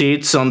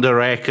sits on the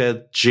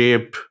wrecked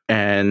jeep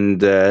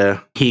and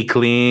he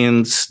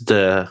cleans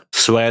the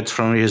sweat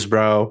from his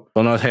brow.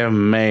 Will not have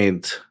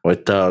made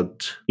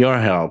without your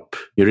help.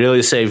 You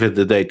really saved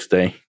the day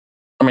today.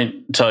 I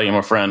mean, tell you,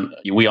 my friend,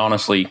 we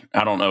honestly,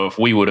 I don't know if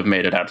we would have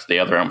made it out to the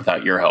other end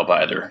without your help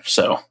either.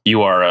 So we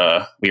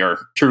are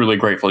truly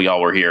grateful y'all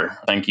were here.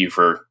 Thank you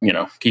for,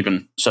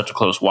 keeping such a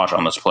close watch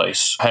on this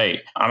place.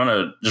 Hey, I'm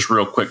going to just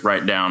real quick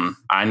write down,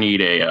 I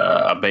need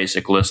a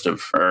basic list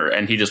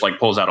and he just like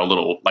pulls out a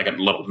little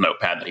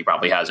notepad that he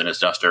probably has in his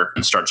duster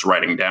and starts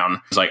writing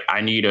down. He's like, I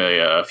need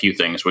a few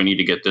things. We need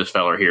to get this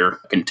feller here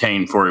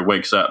contained before he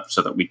wakes up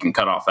so that we can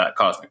cut off that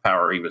cosmic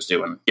power he was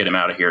doing, get him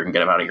out of here and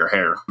get him out of your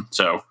hair.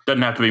 So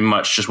doesn't have to be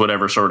much, just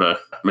whatever sort of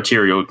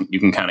material you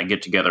can kind of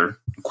get together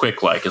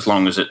quick, like as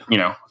long as it,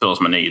 fills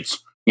my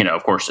needs.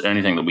 Of course,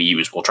 anything that we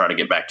use, we'll try to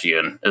get back to you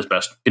in as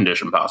best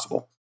condition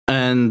possible.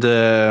 And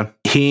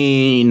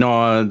he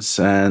nods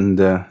and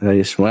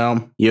says,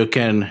 well, you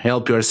can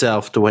help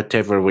yourself to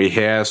whatever we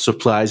have.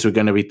 Supplies, we're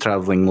going to be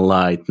traveling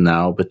light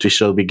now, but we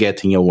shall be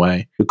getting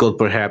away. You could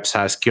perhaps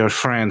ask your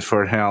friend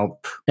for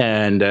help.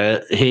 And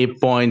he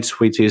points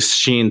with his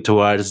chin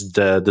towards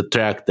the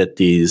truck that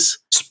is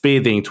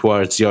speeding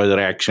towards your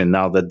direction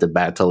now that the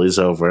battle is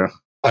over.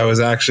 I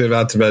was actually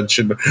about to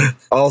mention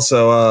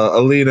also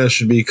Alina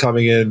should be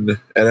coming in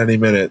at any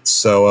minute.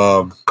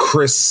 So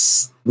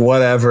Chris,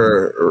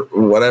 whatever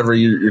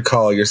you're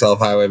calling yourself,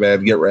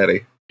 Highwayman, get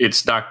ready.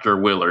 It's Dr.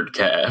 Willard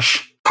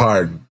Cash.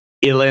 Pardon.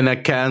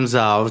 Elena comes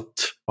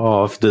out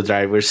of the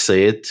driver's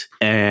seat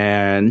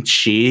and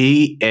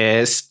she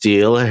is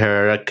still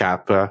her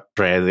capa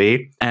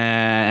ready.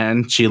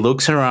 And she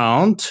looks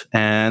around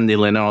and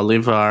Elena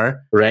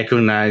Olivar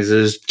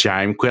recognizes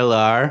Jaime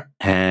Quillar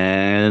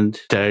and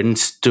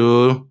turns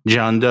to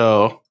John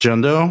Doe.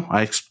 John Doe,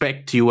 I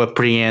expect you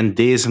apprehend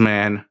this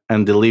man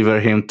and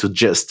deliver him to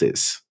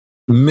justice.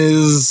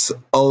 Ms.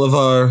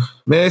 Olivar,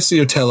 may I see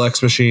your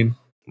telex machine?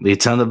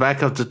 It's on the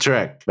back of the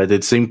truck, but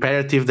it's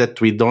imperative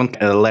that we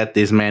don't let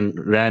this man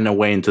run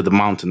away into the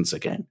mountains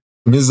again.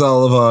 Ms.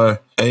 Oliver,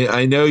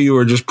 I know you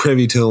were just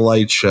privy to the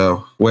light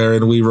show,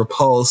 wherein we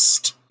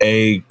repulsed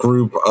a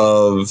group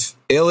of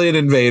alien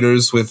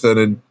invaders with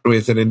an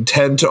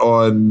intent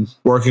on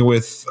working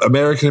with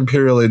American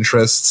imperial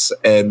interests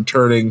and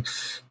turning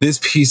this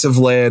piece of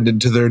land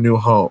into their new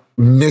home.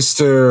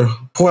 Mr.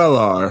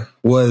 Puellar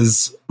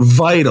was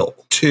vital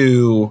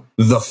to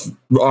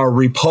our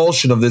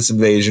repulsion of this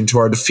invasion, to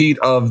our defeat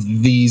of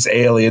these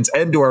aliens,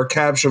 and to our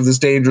capture of this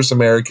dangerous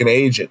American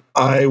agent.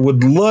 I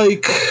would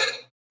like...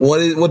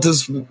 What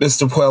does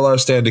Mr. Puellar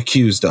stand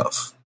accused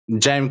of?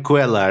 Jaime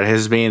Cuellar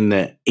has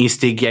been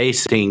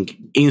instigating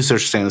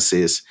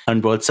insurgencies on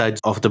both sides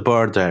of the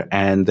border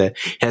and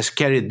has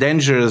carried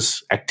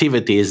dangerous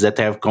activities that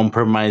have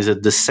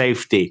compromised the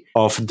safety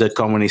of the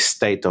communist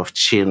state of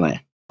Chile.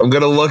 I'm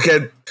going to look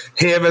at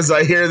him as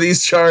I hear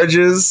these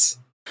charges.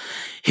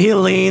 He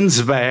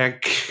leans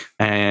back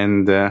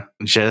and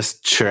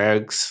just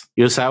shrugs.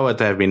 You saw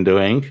what I've been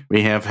doing.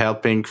 We have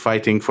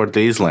fighting for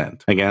this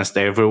land against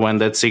everyone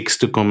that seeks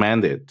to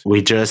command it.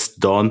 We just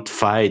don't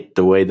fight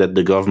the way that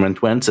the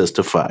government wants us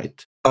to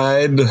fight.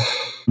 I'd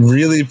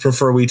really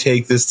prefer we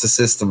take this to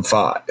System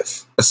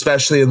 5,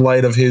 especially in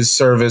light of his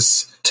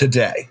service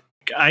today.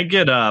 I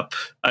get up.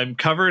 I'm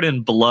covered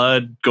in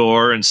blood,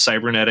 gore, and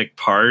cybernetic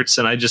parts,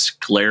 and I just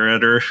glare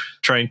at her,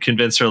 try and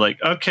convince her, like,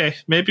 okay,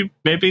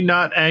 maybe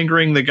not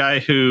angering the guy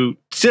who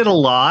did a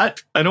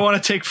lot. I don't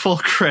want to take full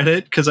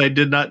credit because I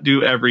did not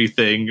do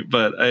everything,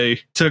 but I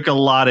took a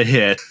lot of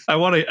hit.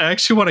 I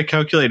actually want to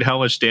calculate how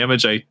much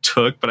damage I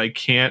took, but I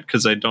can't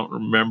because I don't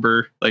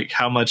remember like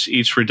how much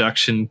each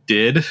reduction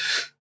did.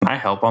 Can I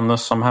help on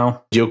this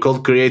somehow? You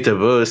could create a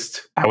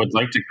boost. I would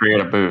like to create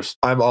a boost.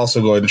 I'm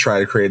also going to try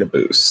to create a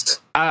boost.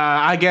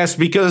 I guess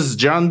because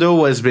John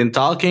Doe has been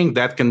talking,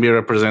 that can be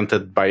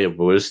represented by a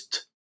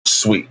boost.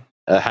 Sweet.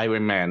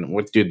 Highwayman,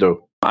 what do you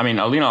do? I mean,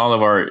 Alina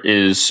Oliver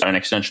is an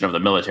extension of the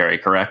military,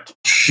 correct?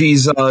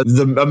 She's a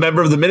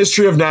member of the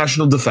Ministry of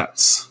National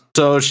Defense.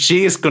 So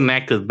she is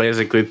connected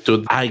basically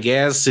to, I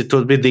guess it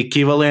would be the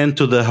equivalent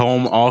to the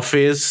Home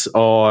Office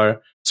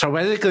or... So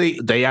basically,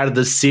 they are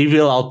the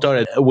civil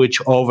authority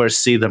which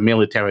oversee the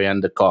military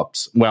and the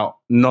cops. Well,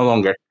 no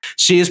longer.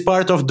 She is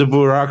part of the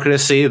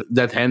bureaucracy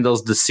that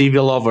handles the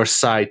civil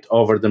oversight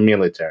over the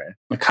military.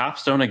 The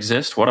cops don't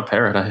exist? What a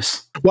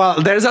paradise.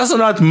 Well, there's also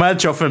not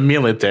much of a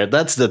military.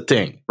 That's the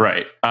thing.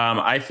 Right.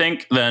 I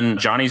think then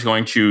Johnny's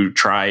going to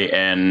try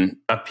and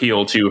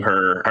appeal to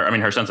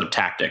her sense of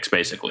tactics,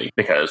 basically,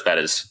 because that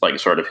is like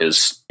sort of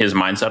his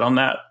mindset on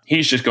that.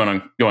 He's just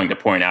going to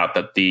point out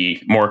that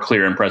the more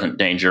clear and present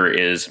danger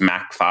is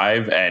Mac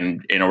 5,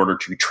 and in order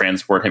to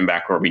transport him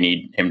back where we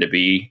need him to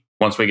be,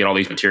 once we get all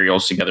these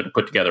materials together to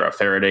put together a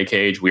Faraday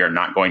cage, we are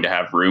not going to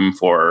have room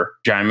for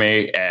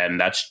Jaime. And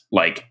that's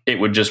like, it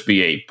would just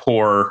be a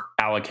poor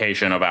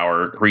allocation of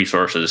our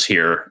resources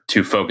here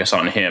to focus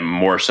on him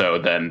more so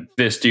than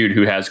this dude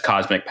who has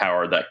cosmic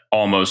power that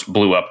almost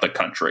blew up the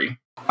country.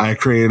 I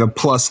created a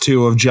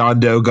 +2 of John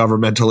Doe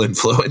governmental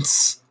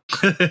influence.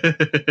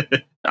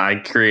 I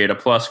create a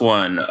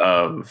 +1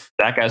 of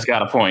that guy's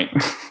got a point.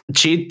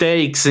 She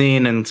takes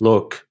in and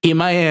look, he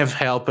might have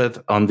helped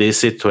on this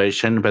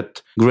situation,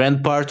 but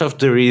grand part of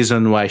the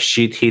reason why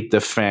shit hit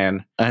the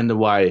fan and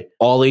why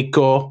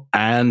Olico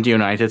and the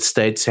United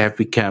States have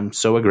become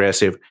so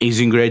aggressive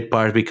is in great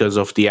part because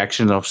of the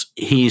action of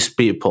his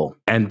people,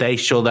 and they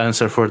should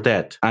answer for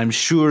that. I'm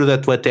sure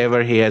that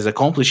whatever he has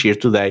accomplished here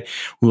today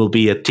will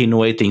be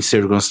attenuating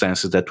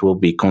circumstances that will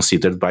be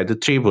considered by the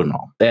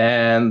tribunal.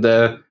 And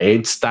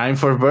it's time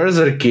for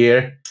Berserk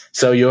here.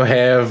 So you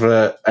have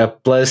a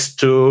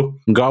 +2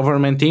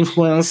 government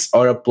influence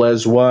or a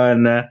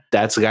 +1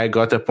 that guy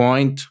got a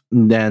point,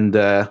 then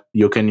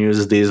you can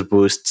use these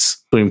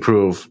boosts to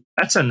improve.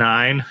 That's a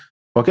 9.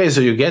 Okay,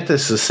 so you get a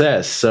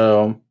success.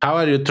 So how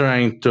are you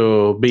trying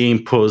to be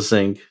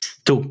imposing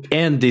to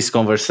end this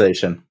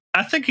conversation?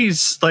 I think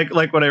he's like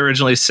what I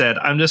originally said.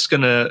 I'm just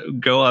going to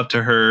go up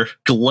to her,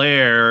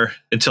 glare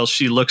until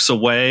she looks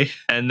away,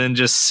 and then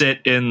just sit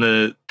in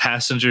the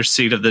passenger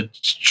seat of the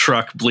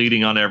truck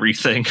bleeding on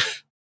everything.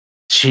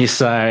 She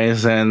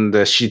sighs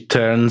and she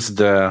turns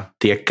the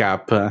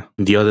teacup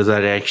the other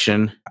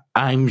direction.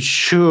 I'm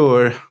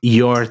sure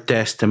your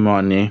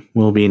testimony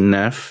will be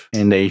enough,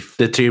 and if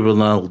the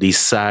tribunal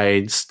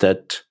decides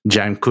that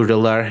Jaime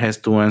Cuellar has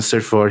to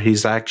answer for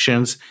his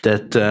actions,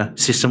 that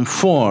System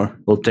 4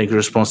 will take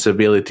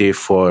responsibility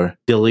for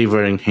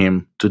delivering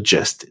him to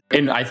justice.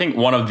 And I think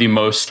one of the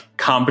most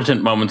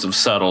competent moments of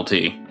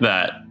subtlety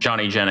that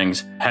Johnny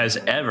Jennings has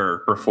ever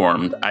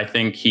performed, I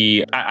think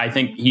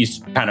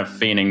he's kind of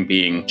feigning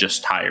being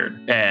just tired.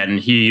 And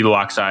he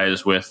locks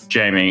eyes with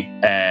Jamie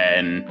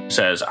and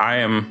says, I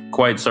am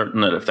quite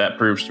certain that if that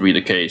proves to be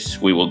the case,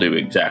 we will do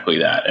exactly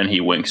that. And he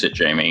winks at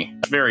Jamie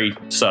very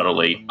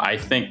subtly, I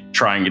think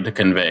trying to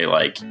convey,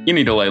 like, you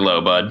need to lay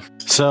low, bud.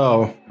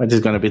 So, what is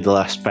going to be the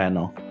last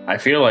panel? I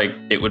feel like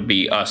it would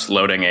be us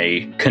loading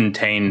a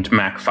contained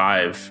Mac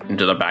 5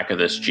 into the back of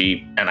this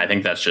Jeep, and I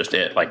think that's just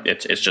it. Like,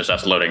 it's just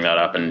us loading that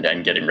up and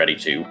getting ready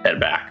to head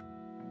back.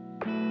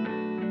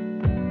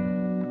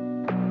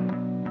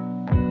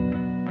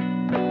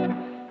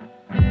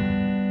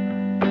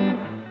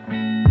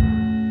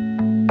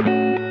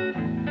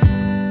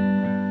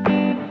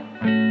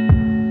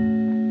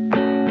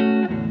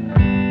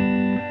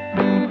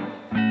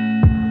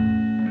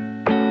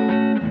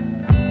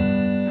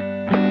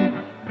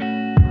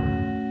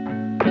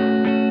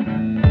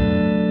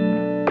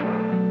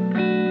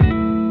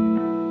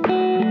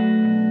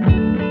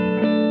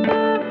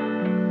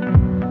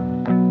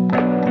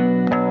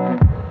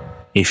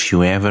 if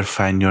you ever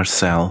find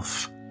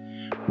yourself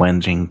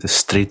wandering the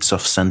streets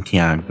of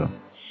Santiago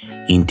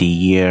in the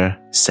year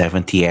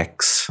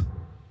 70X,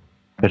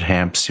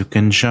 perhaps you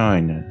can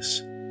join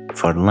us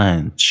for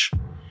lunch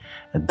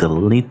at the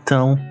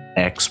Little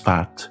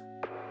Expat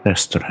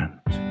restaurant,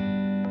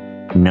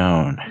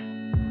 known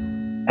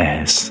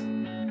as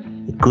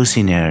the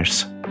Cuisiniers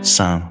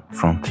Sans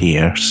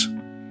Frontières.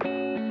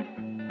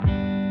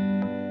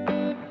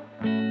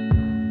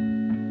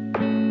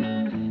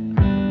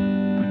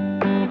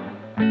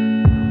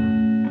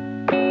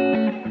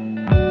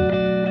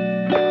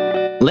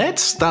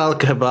 Let's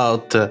talk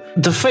about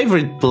the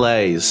favorite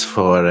place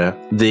for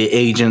the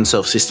agents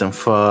of System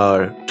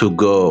 4 to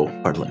go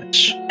for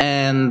lunch.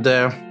 And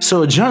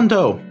so, John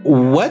Doe,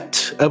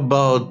 what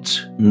about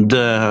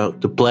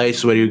the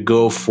place where you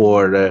go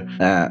for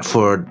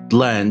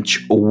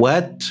lunch?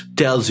 What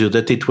tells you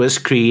that it was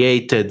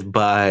created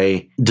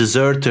by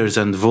deserters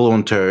and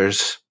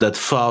volunteers that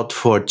fought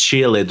for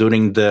Chile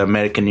during the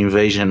American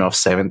invasion of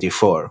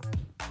 74?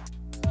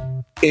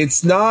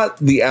 It's not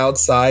the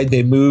outside.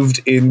 They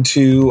moved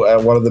into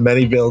one of the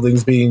many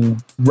buildings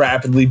being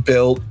rapidly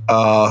built.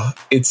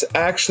 It's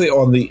actually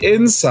on the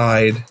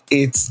inside.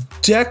 It's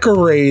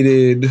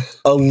decorated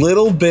a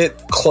little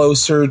bit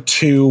closer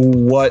to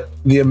what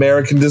the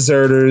American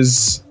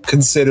deserters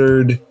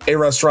considered a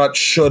restaurant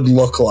should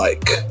look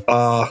like.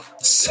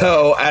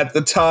 So at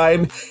the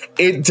time,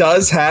 it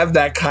does have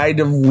that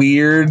kind of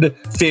weird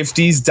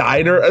 50s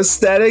diner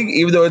aesthetic,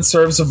 even though it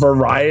serves a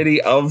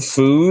variety of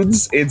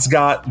foods. It's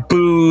got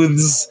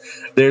booths.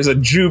 There's a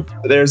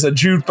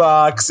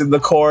jukebox in the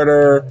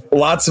corner,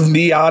 lots of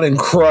neon and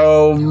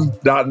chrome,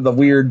 not in the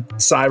weird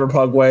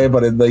cyberpunk way,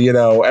 but in the,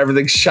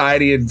 everything's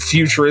shiny and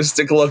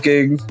futuristic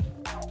looking.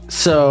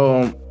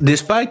 So,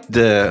 despite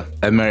the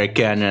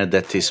Americana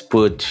that is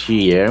put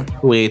here,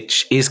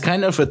 which is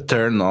kind of a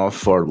turn-off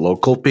for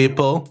local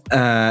people,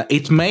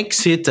 it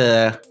makes it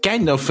a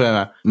kind of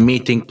a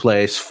meeting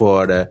place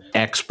for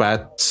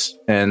expats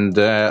and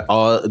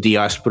all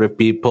diaspora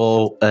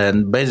people,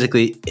 and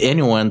basically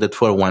anyone that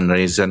for one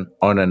reason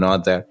or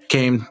another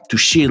came to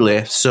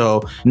Chile.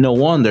 So no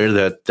wonder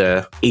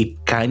that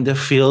it kind of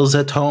feels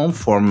at home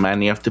for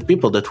many of the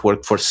people that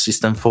work for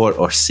System 4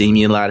 or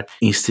similar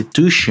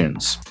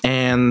institutions.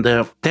 And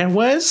there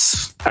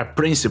was a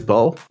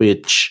principle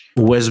which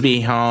was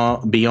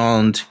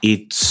beyond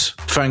its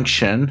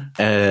function,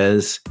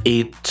 as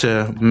it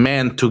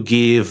meant to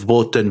give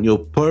both a new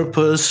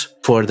purpose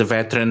for the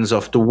veterans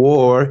of the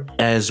war,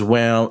 as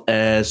well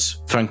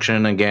as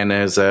function again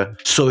as a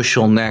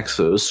social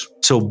nexus.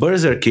 So,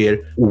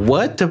 Berserkir,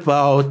 what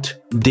about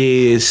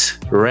this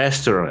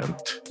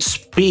restaurant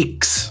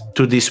speaks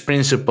to this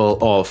principle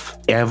of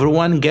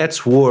everyone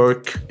gets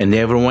work and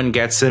everyone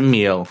gets a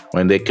meal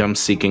when they come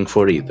seeking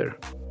for either?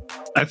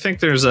 I think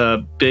there's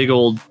a big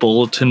old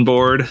bulletin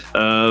board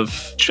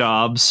of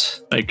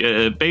jobs, like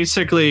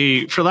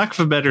basically, for lack of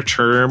a better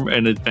term,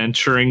 an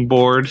adventuring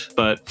board,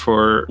 but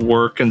for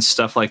work and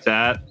stuff like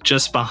that.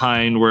 Just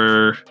behind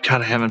where, God,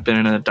 I haven't been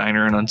in a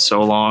diner in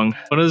so long.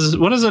 What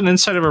does an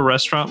inside of a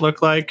restaurant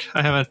look like?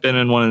 I haven't been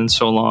in one in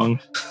so long.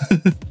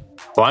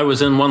 Well, I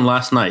was in one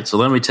last night, so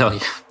let me tell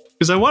you.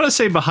 Because I want to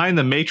say behind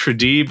the maitre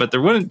d', but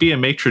there wouldn't be a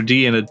maitre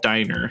d' in a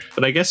diner.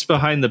 But I guess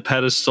behind the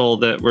pedestal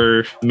that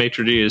where the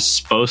maitre d' is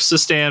supposed to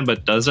stand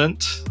but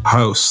doesn't.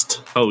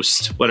 Host,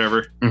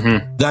 whatever.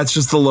 Mm-hmm. That's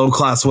just the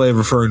low-class way of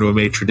referring to a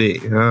maitre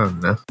d'. I don't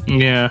know.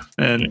 Yeah,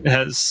 and it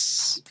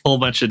has a whole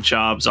bunch of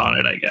jobs on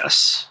it, I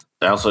guess.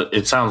 Also,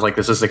 it sounds like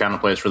this is the kind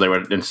of place where they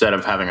would, instead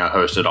of having a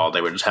host at all,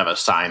 they would just have a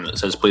sign that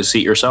says, "Please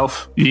seat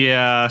yourself."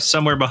 Yeah,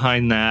 somewhere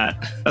behind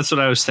that. That's what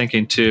I was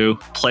thinking too.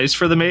 Place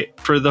for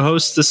the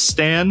host to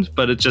stand,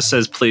 but it just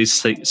says, "Please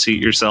seat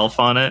yourself"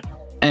 on it.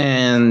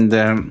 And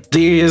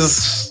these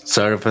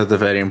served a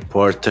very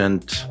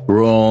important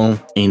role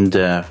in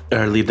the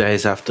early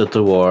days after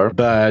the war.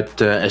 But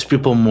as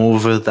people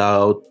moved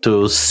out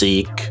to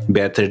seek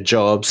better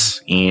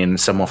jobs in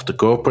some of the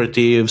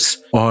cooperatives,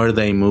 or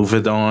they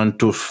moved on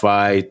to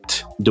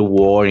fight the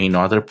war in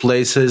other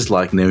places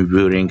like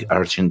neighboring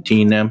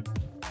Argentina.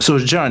 So,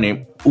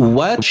 Johnny,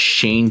 what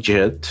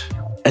changed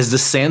as the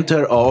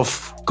center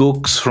of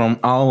cooks from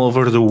all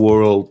over the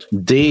world?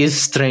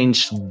 This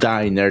strange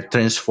diner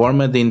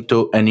transformed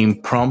into an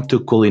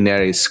impromptu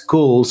culinary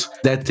schools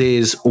that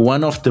is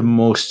one of the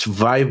most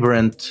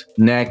vibrant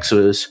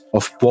nexus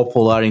of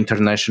popular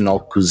international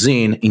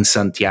cuisine in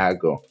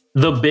Santiago.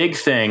 The big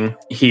thing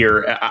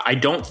here, I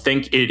don't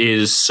think it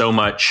is so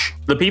much...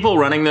 The people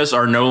running this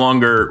are no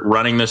longer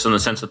running this in the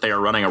sense that they are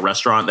running a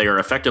restaurant. They are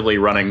effectively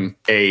running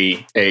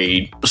a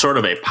sort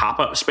of a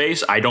pop-up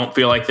space. I don't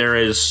feel like there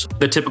is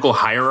the typical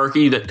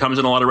hierarchy that comes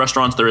in a lot of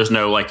restaurants. There is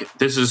no, like,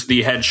 this is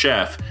the head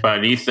chef.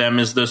 Beneath them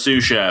is the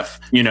sous chef.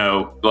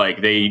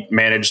 Like, they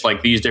manage,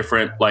 like, these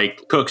different,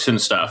 like, cooks and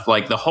stuff.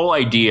 Like, the whole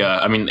idea,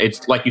 I mean,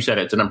 it's, like you said,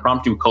 it's an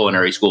impromptu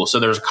culinary school. So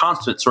there's a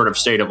constant sort of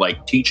state of,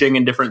 like, teaching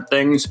in different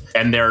things.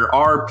 And there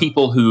are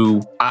people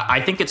who, I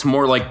think it's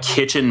more like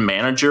kitchen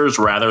managers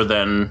rather than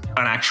than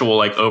an actual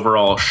like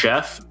overall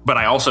chef. But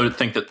I also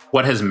think that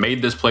what has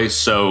made this place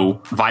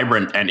so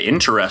vibrant and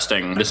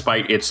interesting,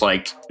 despite its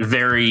like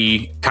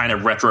very kind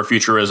of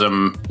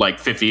retrofuturism, like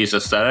 50s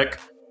aesthetic,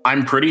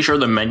 I'm pretty sure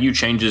the menu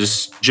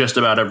changes just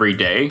about every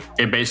day.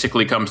 It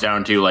basically comes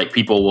down to like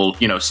people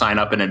will, sign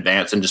up in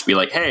advance and just be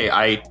like, hey,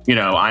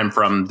 I'm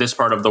from this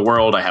part of the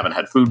world. I haven't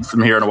had food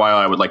from here in a while.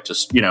 I would like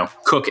to,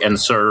 cook and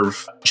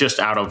serve just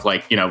out of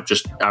like,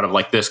 just out of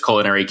like this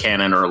culinary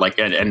canon or like,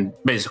 and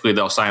basically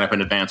they'll sign up in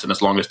advance. And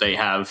as long as they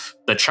have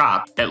the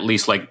chop, at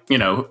least like,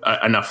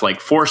 enough like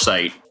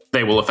foresight,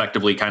 they will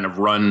effectively kind of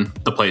run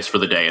the place for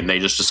the day, and they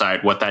just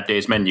decide what that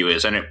day's menu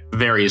is. And it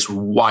varies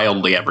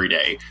wildly every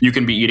day. You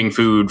can be eating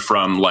food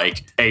from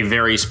like a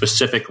very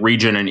specific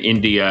region in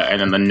India, and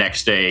then the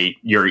next day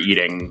you're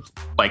eating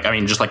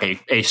just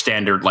like a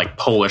standard like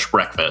Polish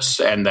breakfast.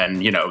 And then,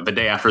 the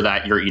day after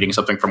that, you're eating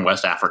something from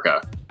West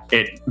Africa.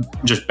 It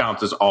just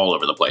bounces all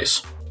over the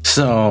place.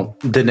 So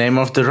the name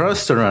of the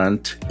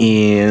restaurant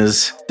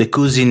is the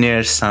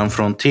Cuisinière Sans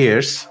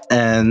Frontières,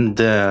 and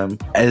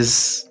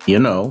as you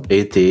know,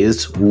 it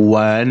is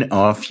one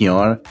of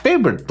your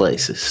favorite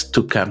places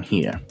to come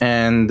here.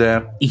 And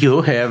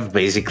you have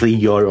basically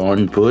your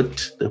own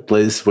booth, the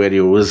place where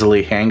you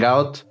usually hang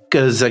out.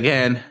 Because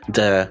again,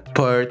 the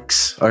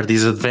perks or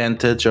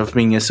disadvantage of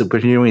being a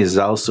superhero is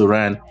also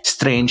run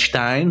strange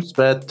times,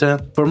 but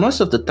for most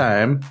of the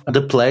time,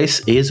 the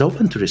place is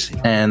open to receive.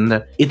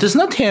 And it does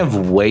not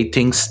have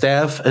waiting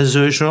staff as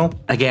usual.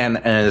 Again,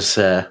 as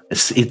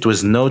it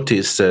was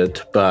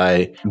noticed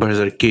by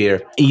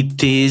Berserkir,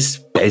 it is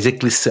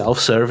basically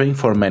self-serving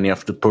for many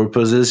of the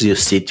purposes. You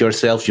sit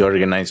yourself, you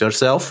organize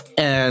yourself,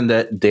 and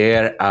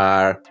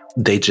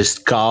they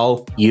just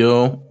call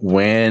you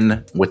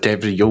when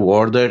whatever you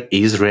order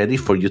is ready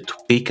for you to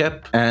pick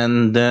up.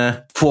 And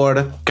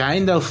for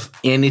kind of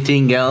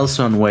anything else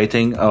on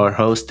waiting or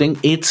hosting,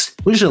 it's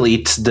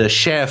the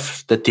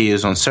chef that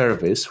is on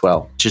service.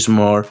 Well, just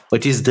more,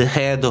 but is the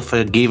head of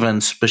a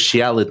given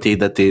specialty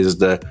that is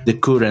the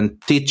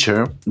current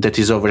teacher that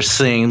is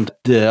overseeing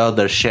the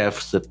other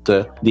chefs that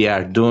they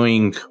are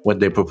doing what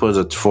they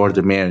proposed for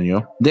the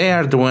menu. They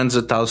are the ones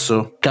that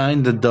also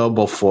kind of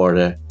double for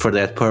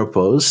that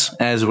purpose,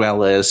 as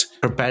well as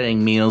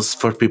preparing meals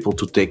for people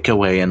to take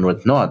away and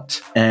whatnot.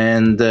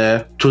 And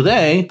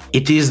today,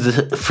 it is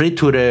the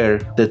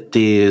friturer that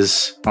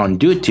is on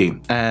duty.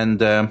 And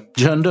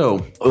John Doe,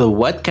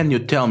 what can you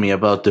tell me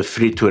about the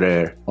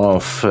friturer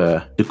of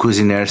the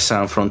Cuisinière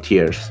Sans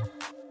Frontières?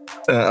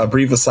 A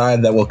brief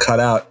aside that we'll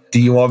cut out.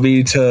 Do you want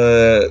me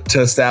to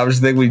establish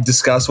the thing we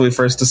discussed when we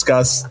first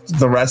discussed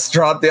the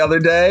restaurant the other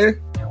day?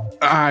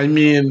 I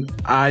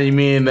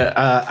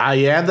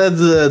added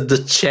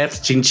the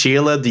chef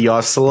chinchilla, the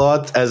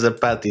ocelot, as a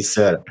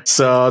pâtisseur.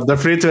 So the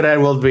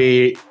friturer will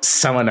be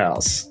someone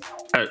else.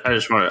 I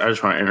just want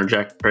to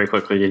interject very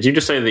quickly. Did you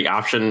just say the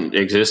option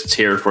exists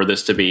here for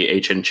this to be a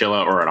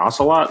chinchilla or an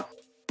ocelot?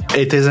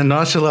 It is an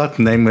ocelot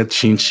named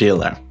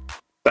Chinchilla.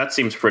 That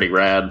seems pretty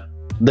rad.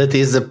 That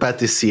is a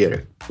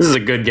pâtissier. This is a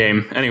good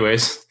game.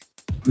 Anyways.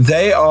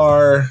 They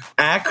are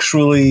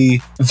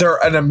actually they're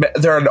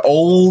an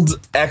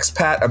old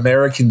expat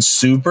American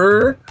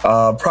super,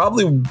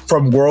 probably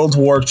from World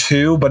War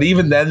II, but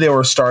even then they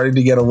were starting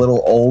to get a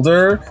little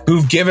older,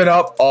 who've given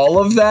up all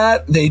of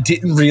that. They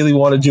didn't really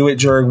want to do it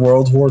during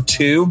World War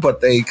II,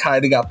 but they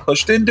kind of got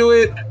pushed into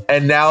it,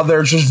 and now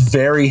they're just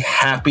very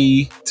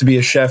happy to be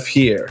a chef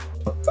here.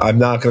 I'm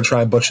not going to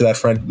try and butcher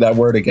that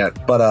word again,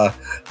 but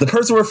the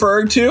person we're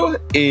referring to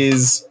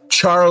is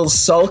Charles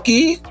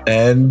Sulky,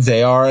 and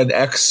they are an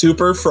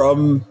ex-super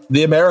from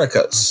the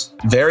Americas.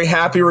 Very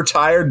happy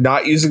retired,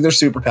 not using their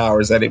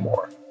superpowers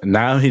anymore.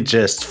 Now he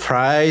just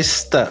fries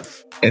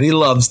stuff. And he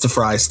loves to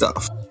fry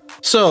stuff.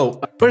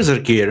 So,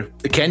 Berserkir,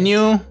 can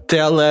you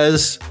tell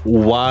us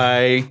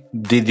why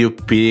did you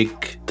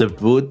pick the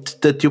booth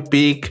that you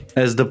pick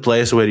as the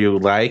place where you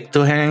like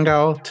to hang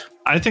out?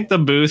 I think the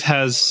booth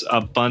has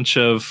a bunch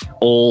of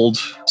old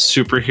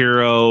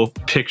superhero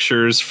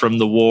pictures from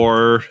the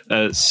war,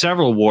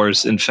 several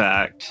wars, in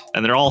fact,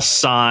 and they're all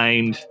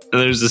signed.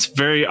 And there's this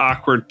very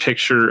awkward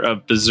picture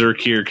of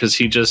Berserkir because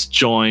he just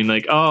joined,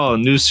 like, oh,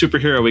 new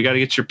superhero, we got to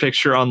get your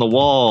picture on the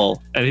wall.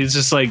 And he's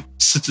just like,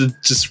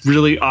 just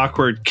really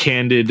awkward,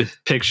 candid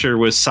picture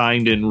was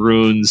signed in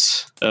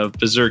runes of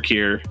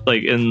Berserkir,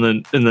 like in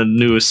the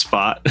newest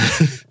spot.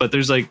 But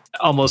there's like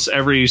almost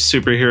every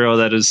superhero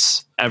that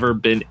has ever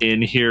been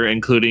in here,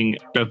 including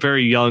a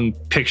very young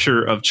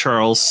picture of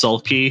Charles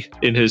Sulky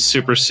in his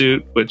super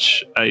suit,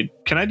 which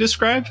can I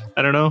describe?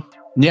 I don't know.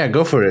 Yeah,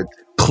 go for it.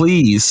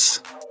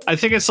 Please. I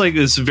think it's like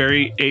this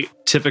very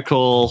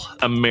atypical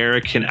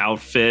American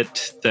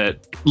outfit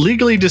that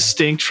legally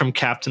distinct from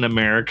Captain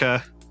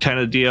America kind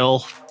of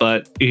deal,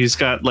 but he's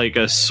got like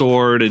a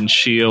sword and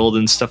shield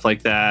and stuff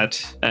like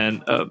that,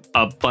 and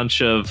a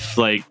bunch of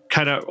like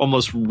kind of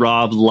almost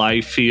Rob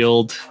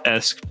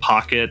Liefeld-esque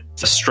pocket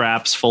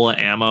straps full of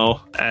ammo,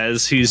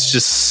 as he's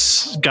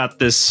just got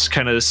this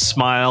kind of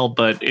smile.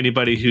 But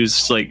anybody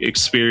who's like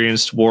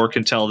experienced war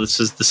can tell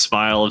this is the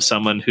smile of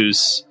someone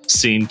who's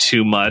seen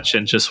too much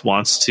and just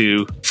wants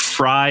to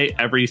fry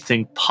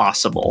everything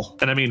possible.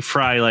 And I mean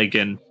fry like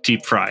in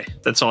deep fry.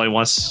 That's all he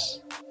wants.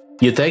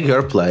 You take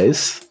your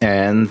place,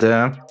 and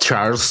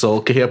Charles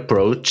Sulky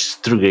approaches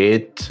to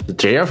greet the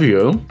three of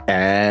you,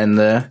 and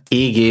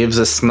he gives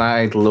a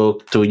snide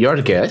look to your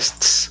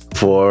guests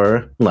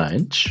for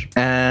lunch.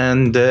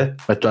 And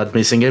without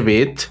missing a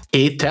beat,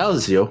 he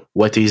tells you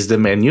what is the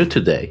menu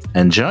today.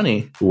 And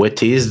Johnny,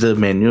 what is the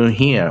menu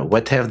here?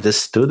 What have the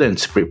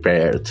students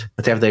prepared?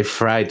 What have they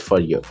fried for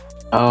you?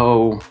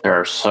 Oh, there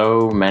are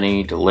so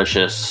many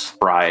delicious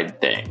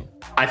fried things.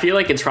 I feel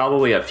like it's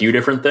probably a few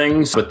different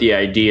things, but the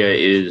idea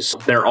is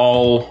they're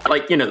all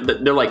like,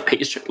 they're like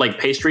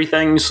pastry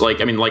things. Like,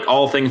 I mean, like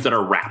all things that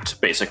are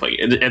wrapped, basically.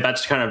 And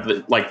that's kind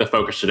of the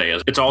focus today.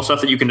 It's all stuff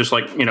that you can just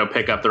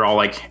pick up. They're all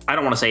like, I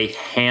don't want to say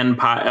hand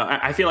pie.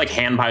 I feel like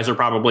hand pies are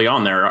probably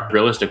on there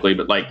realistically,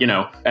 but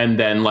and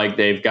then like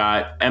they've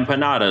got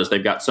empanadas,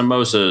 they've got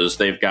samosas,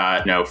 they've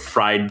got,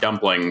 fried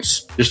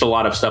dumplings, just a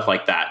lot of stuff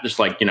like that. Just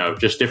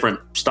just different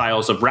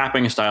styles of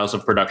wrapping, styles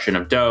of production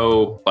of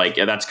dough. Like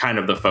that's kind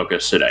of the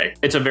focus today.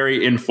 It's a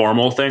very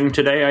informal thing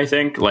today, I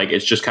think. Like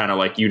it's just kind of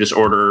like you just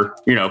order,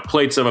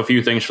 plates of a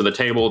few things for the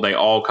table. They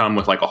all come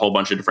with like a whole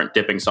bunch of different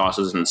dipping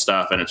sauces and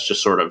stuff. And it's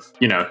just sort of,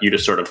 you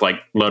just sort of like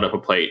load up a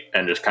plate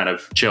and just kind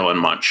of chill and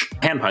munch.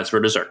 Hand pies for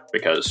dessert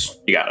because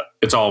you got it.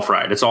 It's all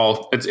fried. It's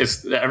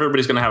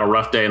everybody's going to have a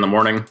rough day in the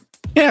morning.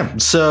 Yeah,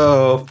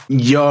 so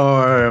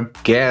your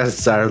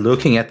guests are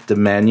looking at the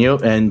menu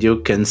and you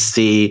can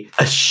see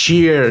a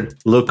sheer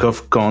look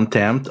of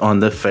contempt on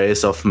the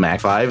face of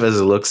Mac 5 as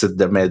he looks at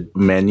the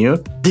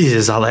menu. This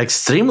is all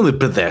extremely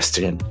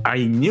pedestrian.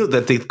 I knew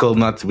that it could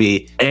not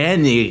be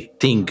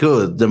anything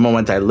good the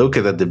moment I looked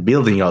at the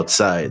building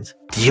outside.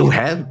 You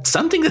have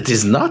something that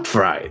is not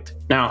fried.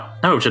 Now,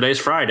 no, today's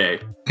Friday.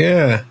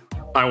 Yeah.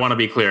 I want to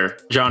be clear.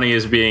 Johnny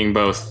is being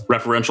both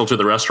referential to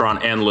the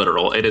restaurant and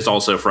literal. It is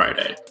also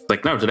Friday.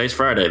 Like, no, today's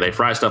Friday. They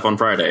fry stuff on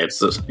Friday. It's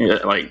just,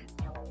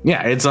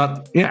 it's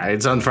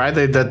on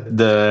Friday that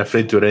the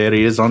fritureri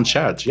is on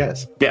charge.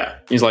 Yes. Yeah.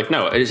 He's like,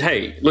 no,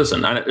 hey,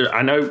 listen,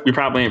 I know you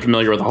probably ain't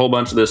familiar with a whole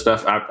bunch of this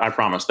stuff. I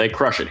promise they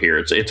crush it here.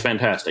 It's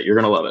fantastic. You're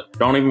going to love it.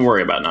 Don't even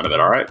worry about none of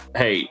it. All right.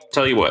 Hey,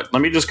 tell you what,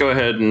 let me just go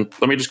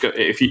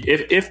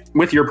if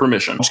with your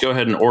permission, just go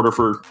ahead and order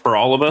for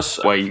all of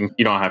us. Well, you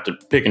don't have to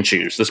pick and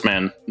choose. This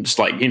man just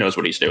he knows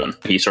what he's doing.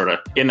 He sort of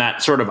in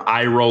that sort of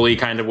eye rolly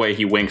kind of way,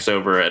 he winks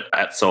over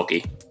at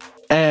Sulky.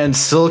 And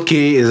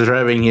Sulky is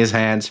rubbing his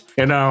hands.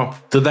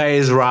 Today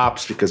is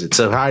ROPS because it's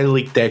a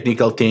highly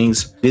technical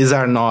things. These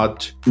are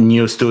not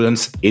new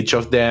students. Each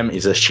of them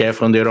is a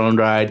chef on their own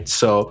right.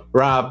 So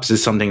ROPS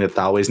is something that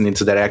always needs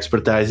their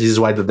expertise. This is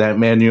why the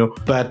menu.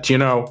 But,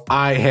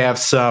 I have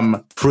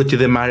some frutti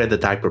di mare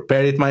that I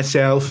prepared it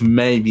myself.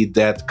 Maybe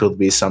that could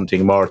be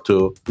something more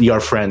to your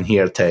friend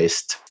here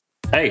taste.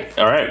 Hey,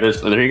 all right,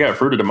 there you go.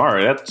 Frutti di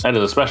mare. That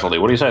is a specialty.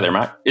 What do you say there,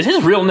 Mac? Is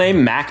his real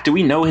name Mac? Do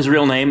we know his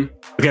real name?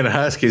 We're going to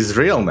ask his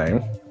real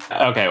name.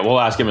 Okay, we'll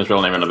ask him his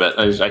real name in a bit.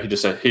 I could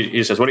just say,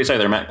 he says, what do you say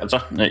there, Mac? It's,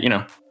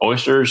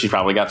 oysters. He's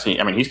probably got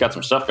he's got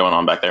some stuff going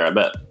on back there, I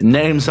bet.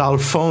 Name's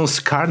Alphonse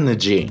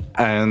Carnegie.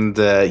 And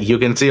you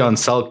can see on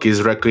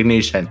Sulky's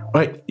recognition.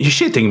 Wait, you're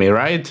shitting me,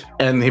 right?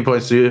 And he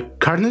points to you,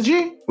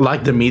 Carnegie?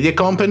 Like the media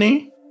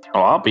company?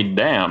 Oh, I'll be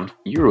damned.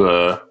 You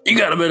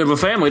got a bit of a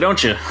family,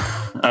 don't you?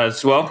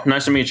 Well,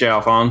 nice to meet you,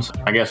 Alphonse.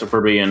 I guess if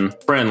we're being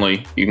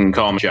friendly, you can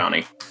call me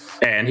Johnny.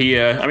 And he,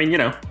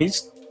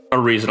 he's a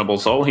reasonable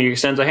soul. He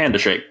extends a hand to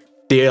shake.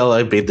 Still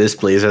a bit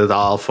displeased as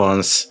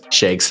Alphonse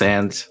shakes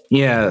hands.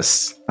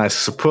 Yes, I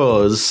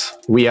suppose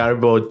we are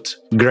both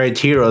great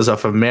heroes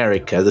of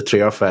America, the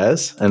three of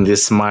us. And he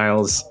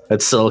smiles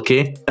at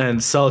Sulky.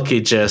 And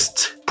Sulky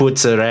just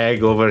puts a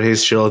rag over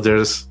his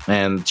shoulders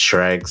and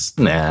shrugs.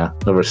 Nah,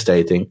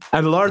 overstating.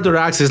 And Lord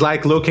Durax is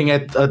looking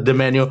at the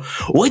menu.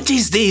 What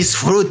is this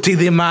frutti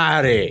di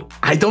mare?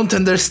 I don't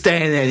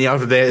understand any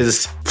of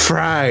this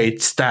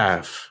fried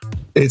stuff.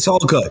 It's all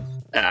good.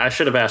 I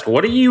should have asked,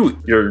 what do you,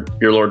 your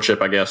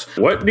lordship, I guess,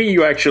 what do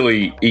you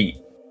actually eat?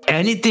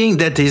 Anything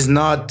that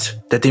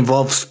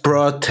involves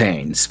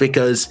proteins,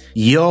 because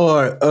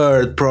your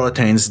earth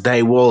proteins,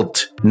 they would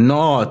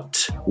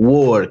not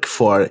work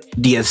for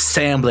the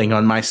assembling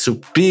on my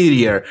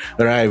superior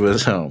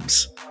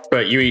ribosomes.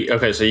 But you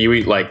eat, so you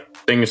eat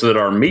things that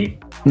are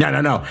meat?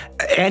 No.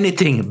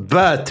 Anything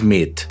but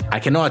meat. I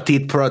cannot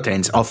eat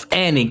proteins of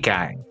any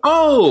kind.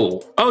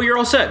 Oh, you're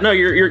all set. No,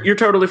 you're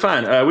totally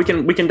fine. We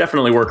can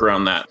definitely work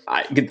around that.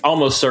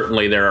 Almost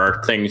certainly there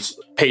are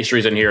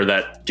pastries in here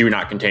that do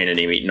not contain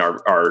any meat and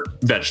are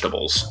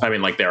vegetables. I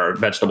mean, there are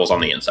vegetables on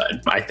the inside.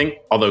 I think,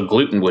 although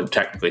gluten would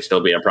technically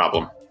still be a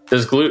problem.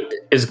 Is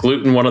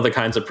gluten one of the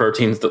kinds of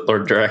proteins that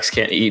Lord Durax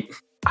can't eat?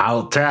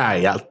 I'll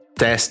try. I'll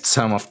test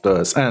some of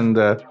those. And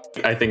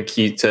I think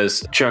he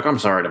says, Chuck, I'm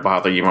sorry to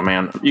bother you, my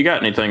man. You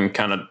got anything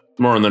kind of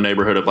more in the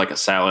neighborhood of a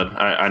salad?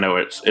 I know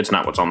it's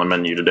not what's on the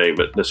menu today,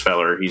 but this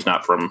feller, he's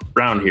not from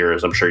around here,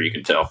 as I'm sure you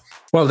can tell.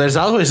 Well, there's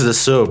always the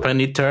soup, and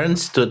he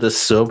turns to the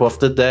soup of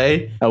the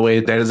day.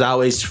 There's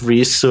always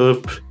free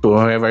soup to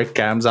whoever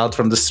comes out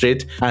from the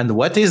street. And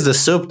what is the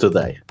soup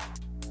today?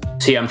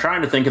 See, I'm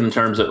trying to think in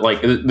terms of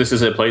like this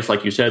is a place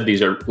like you said.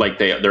 These are like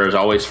there is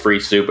always free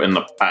soup, and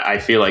I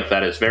feel like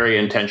that is very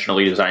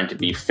intentionally designed to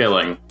be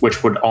filling,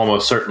 which would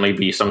almost certainly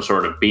be some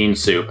sort of bean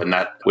soup, and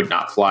that would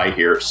not fly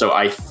here. So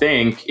I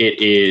think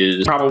it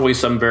is probably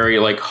some very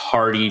like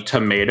hearty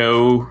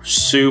tomato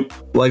soup,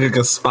 Like a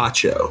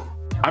gazpacho.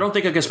 I don't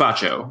think a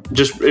gazpacho.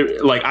 Just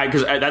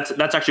because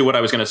that's actually what I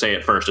was going to say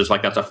at first. Is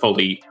like that's a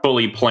fully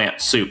plant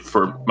soup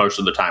for most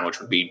of the time, which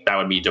would be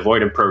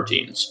devoid of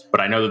proteins. But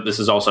I know that this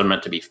is also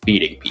meant to be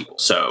feeding people,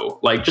 so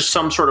like just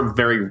some sort of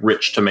very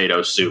rich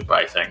tomato soup.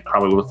 I think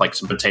probably with like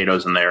some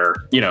potatoes in there,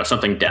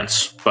 something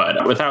dense,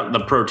 but without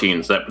the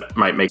proteins that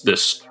might make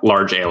this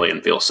large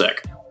alien feel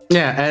sick.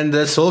 Yeah, and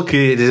the Soul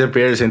Key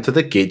disappears into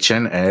the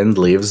kitchen and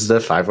leaves the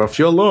five of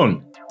you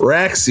alone.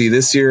 Raxi,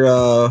 this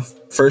your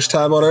first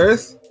time on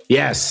Earth?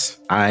 Yes,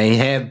 I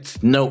had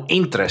no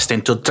interest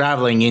into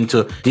traveling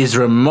into these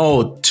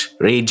remote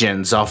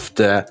regions of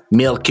the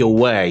Milky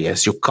Way,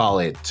 as you call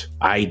it.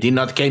 I did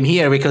not came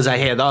here because I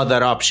had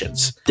other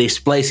options. This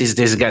place is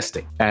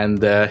disgusting. And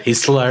he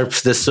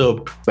slurps the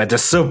soup, but the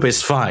soup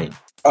is fine.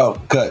 Oh,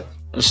 good.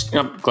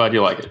 I'm glad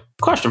you like it.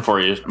 Question for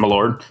you, my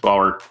lord, while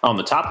we're on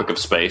the topic of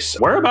space,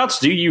 whereabouts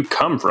do you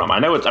come from? I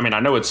know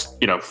it's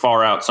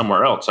far out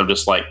somewhere else. I'm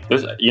just like,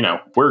 this,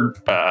 we're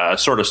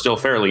sort of still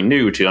fairly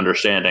new to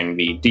understanding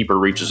the deeper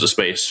reaches of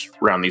space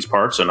around these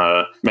parts, and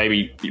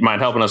maybe you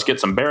mind helping us get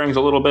some bearings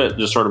a little bit,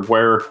 just sort of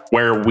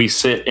where we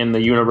sit in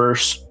the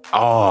universe.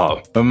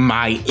 Oh,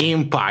 my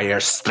empire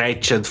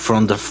stretched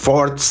from the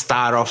fourth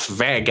star of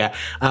Vega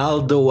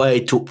all the way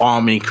to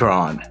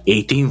Omicron.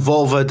 It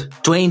involved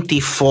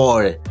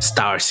 24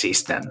 star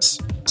systems.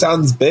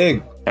 Sounds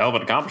big. Hell of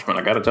an accomplishment,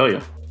 I gotta tell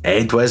you.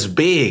 It was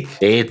big.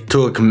 It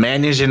took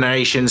many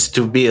generations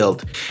to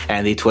build,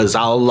 and it was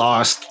all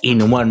lost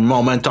in one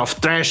moment of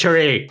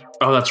treachery.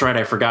 Oh, that's right,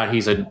 I forgot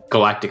he's a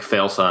galactic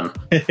failson.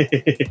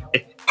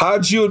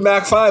 How'd you and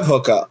Mac 5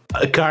 hook up?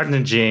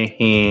 Carnegie,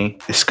 he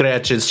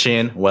scratched his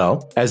chin.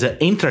 Well, as an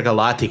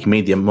intergalactic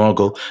media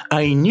mogul,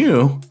 I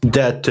knew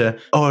that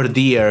our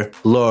dear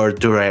Lord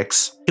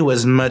Durex, he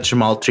was much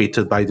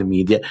maltreated by the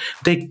media.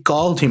 They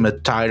called him a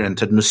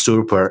tyrant and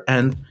usurper,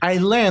 and I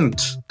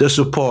lent the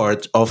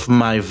support of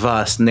my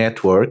vast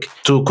network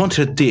to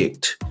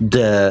contradict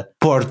the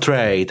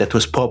portray that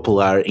was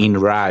popular in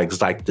rags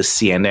like the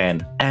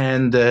CNN.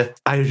 And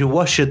I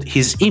rewashed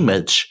his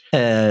image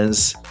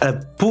as a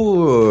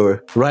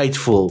poor,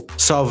 rightful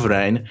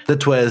sovereign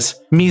that was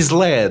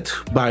misled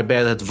by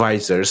bad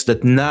advisors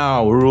that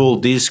now rule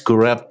this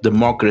corrupt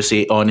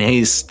democracy on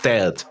his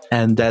stead,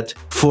 and that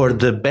for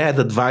the bad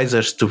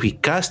advisors to be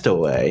cast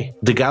away,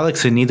 the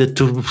galaxy needed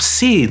to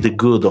see the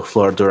good of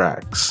Lord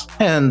Durax.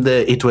 And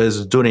it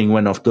was during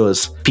one of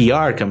those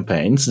PR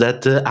campaigns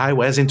that I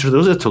was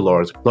introduced to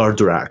Lord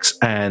Durax,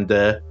 and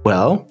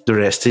well, the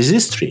rest is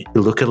history. He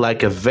looked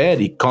like a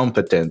very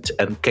competent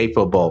and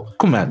capable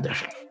commander.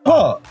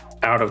 Huh.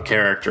 Out of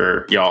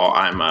character, y'all,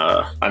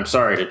 I'm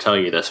sorry to tell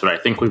you this, but I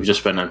think we've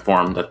just been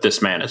informed that this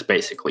man is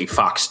basically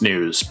Fox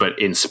News, but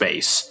in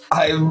space.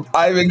 I'm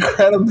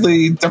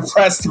incredibly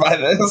depressed by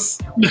this.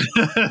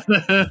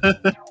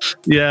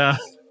 Yeah.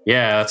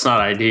 Yeah, that's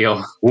not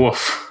ideal.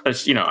 Woof.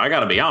 I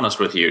gotta be honest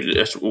with you.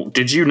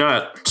 Did you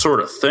not sort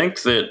of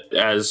think that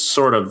as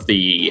sort of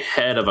the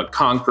head of a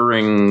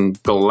conquering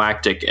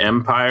galactic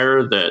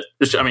empire that,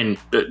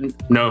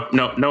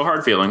 no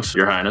hard feelings,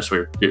 Your Highness.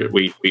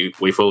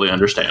 We fully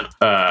understand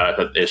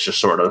that it's just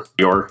sort of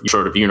your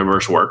sort of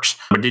universe works.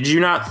 But did you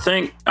not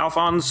think,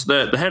 Alphonse,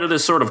 that the head of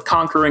this sort of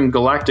conquering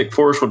galactic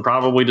force would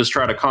probably just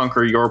try to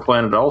conquer your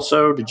planet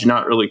also? Did you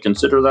not really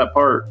consider that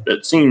part?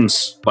 It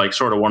seems like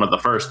sort of one of the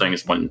first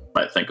things one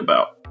might think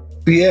about.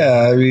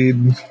 Yeah, I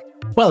mean...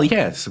 Well,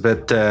 yes,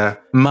 but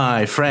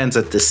my friends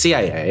at the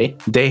CIA,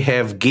 they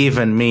have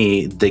given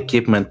me the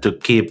equipment to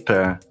keep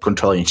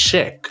control in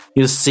check.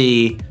 You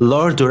see,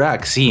 Lord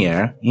Durax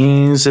here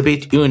is a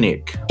bit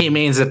unique. He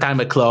means that I'm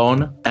a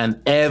clone,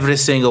 and every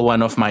single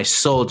one of my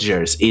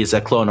soldiers is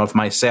a clone of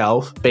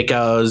myself,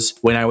 because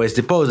when I was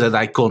deposed,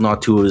 I could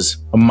not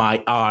use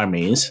my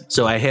armies,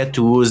 so I had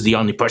to use the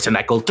only person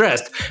I could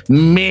trust,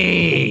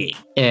 me!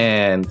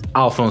 And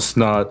Alphonse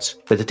nods.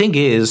 But the thing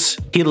is,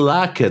 he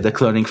lacked the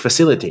cloning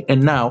facility.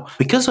 And now,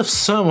 because of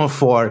some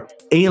of our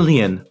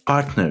alien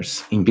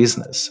partners in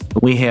business,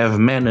 we have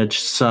managed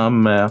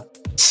some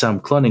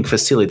cloning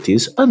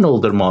facilities, an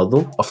older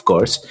model, of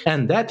course,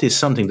 and that is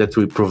something that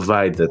we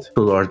provided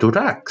to Lord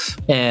Durax.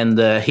 And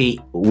he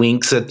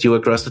winks at you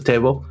across the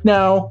table.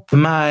 Now,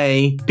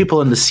 my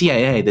people in the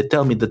CIA, they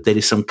tell me that there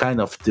is some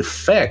kind of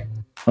defect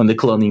on the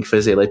cloning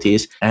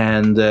facilities,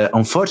 and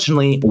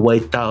unfortunately,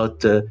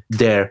 without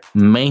their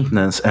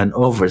maintenance and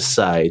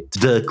oversight,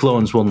 the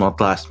clones will not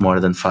last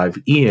more than 5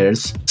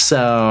 years.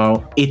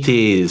 So it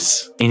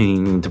is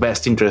in the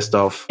best interest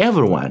of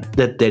everyone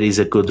that there is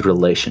a good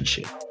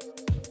relationship.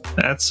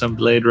 That's some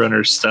Blade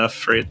Runner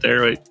stuff right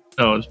there. Wait,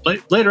 no,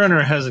 Blade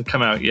Runner hasn't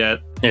come out yet.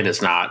 It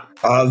is not.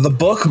 The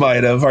book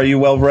might have. Are you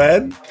well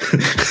read?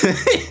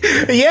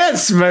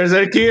 Yes,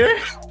 Berserkir.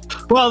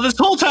 Well, this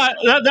whole time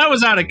that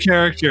was out of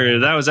character.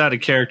 That was out of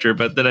character.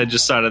 But then I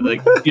just thought of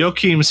like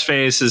Joachim's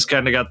face has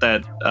kind of got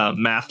that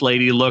math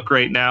lady look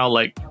right now.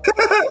 Like,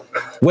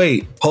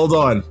 Wait, hold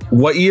on.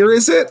 What year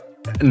is it?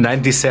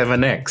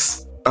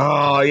 97X.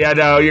 Oh yeah,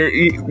 no,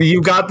 you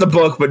got the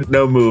book, but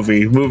no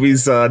movie.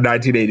 Movie's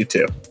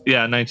 1982.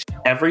 yeah, 19.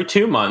 Every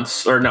 2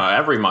 months, or no,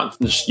 every month,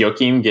 just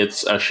Joachim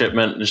gets a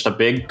shipment, just a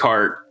big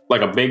cart,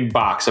 like a big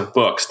box of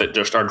books that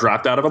just are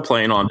dropped out of a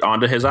plane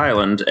onto his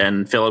island,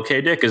 and Philip K.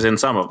 Dick is in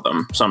some of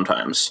them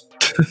sometimes.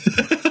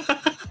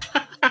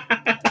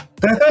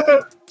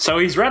 So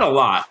he's read a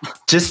lot.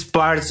 Just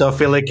parts of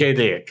Philip K.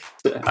 Dick.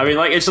 I mean,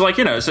 like, it's like,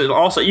 you know, so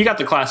also you got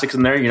the classics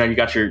in there. You know, you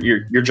got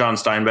your John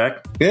Steinbeck.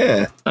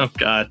 Yeah, Oh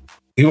God.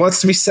 he wants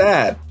to be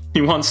sad.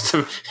 He wants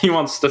to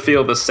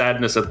feel the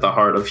sadness at the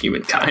heart of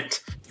humankind.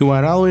 You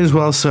are always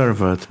well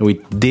served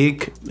with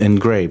Dick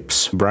and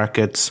grapes,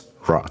 brackets,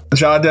 rot.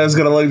 John Doe's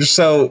gonna look.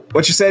 So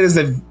what you're saying is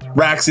that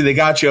Raxi, they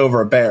got you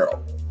over a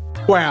barrel.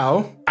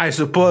 Well, I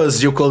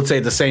suppose you could say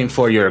the same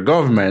for your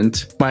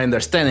government. My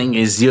understanding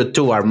is you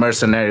two are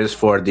mercenaries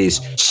for this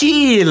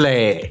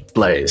Chile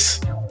place.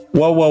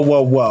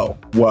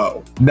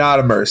 Whoa. Not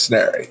a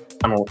mercenary.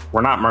 I mean,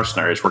 we're not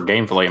mercenaries. We're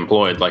gainfully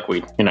employed. Like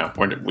we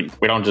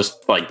don't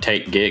just like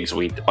take gigs.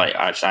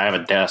 I have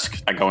a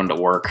desk. I go into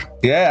work.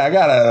 Yeah, I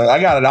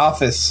got an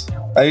office.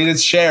 I mean,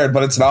 it's shared,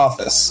 but it's an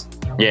office.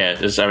 Yeah,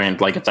 it's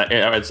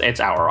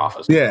our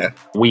office. Yeah.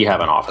 We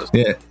have an office.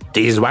 Yeah.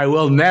 This is why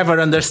you'll never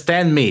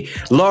understand me.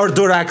 Lord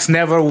Durax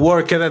never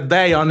worked a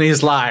day on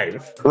his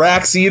life.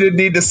 Raxi, you didn't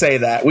need to say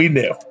that. We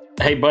knew.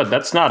 Hey, bud,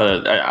 that's not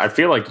I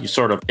feel like you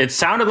sort of, it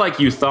sounded like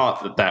you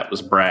thought that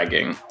was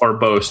bragging or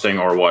boasting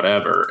or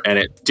whatever, and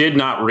it did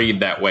not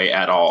read that way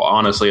at all.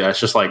 Honestly, that's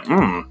just like,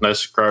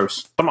 that's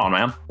gross. Come on,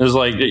 man. It's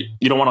like,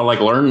 you don't want to like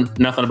learn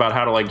nothing about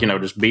how to like, you know,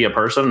 just be a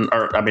person,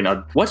 or, I mean,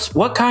 what's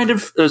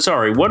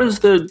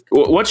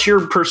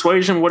your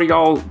persuasion? What do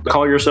y'all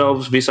call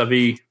yourselves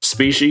vis-a-vis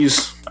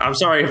species? I'm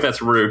sorry if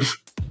that's rude.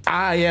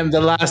 I am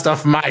the last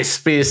of my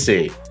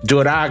species.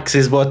 Durax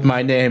is both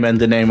my name and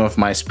the name of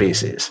my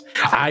species.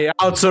 I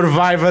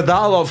out-survived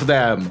all of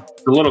them.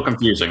 A little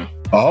confusing.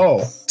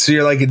 Oh, so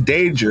you're like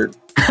endangered.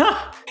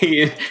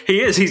 He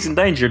is. He's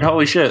endangered.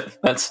 Holy shit.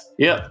 That's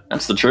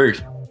the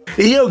truth.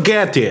 You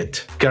get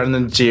it,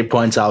 Colonel G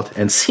points out.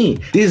 And see,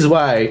 this is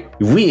why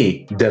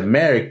we, the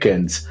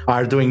Americans,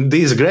 are doing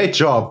this great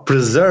job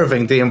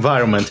preserving the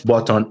environment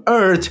both on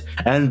Earth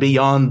and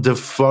beyond the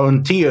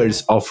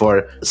frontiers of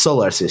our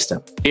solar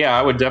system. Yeah,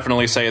 I would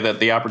definitely say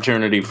that the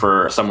opportunity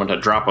for someone to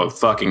drop a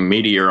fucking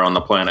meteor on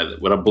the planet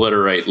that would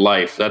obliterate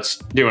life, that's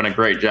doing a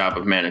great job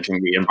of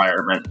managing the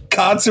environment.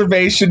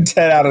 Conservation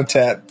 10 out of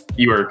 10.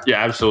 You are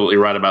absolutely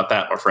right about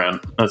that, my friend.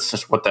 That's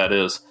just what that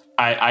is.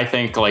 I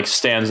think like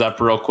stands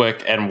up real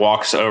quick and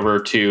walks over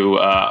to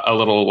a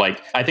little,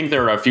 like, I think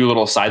there are a few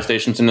little side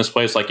stations in this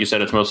place. Like you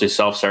said, it's mostly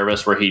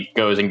self-service, where he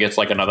goes and gets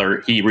like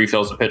he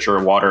refills a pitcher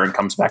of water and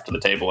comes back to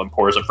the table and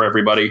pours it for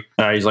everybody.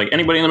 He's like,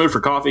 anybody in the mood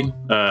for coffee?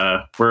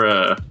 I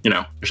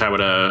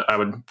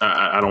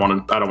don't want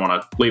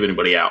to leave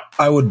anybody out.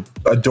 I would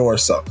adore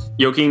some.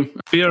 Joachim,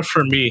 Beer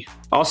for me.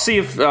 I'll see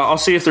if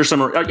there's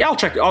some. I'll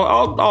check.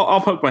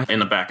 I'll poke my head in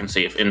the back and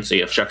see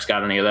if Chuck's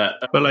got any of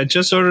that. Well, I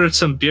just ordered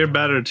some beer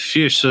battered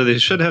fish, so they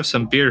should have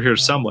some beer here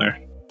somewhere.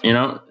 You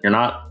know, you're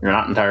not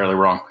entirely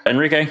wrong.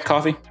 Enrique,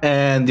 coffee?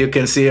 And you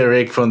can see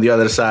Eric from the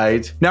other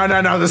side. No,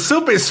 the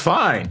soup is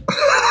fine.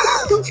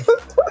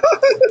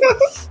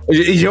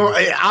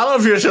 All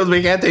of you should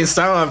be getting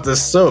some of the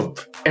soup.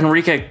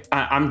 Enrique,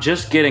 I'm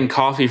just getting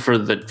coffee for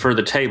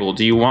the table.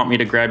 Do you want me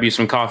to grab you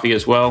some coffee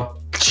as well?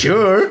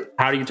 Sure.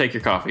 How do you take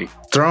your coffee?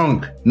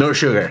 Strong, no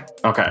sugar.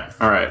 Okay,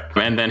 all right.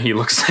 And then he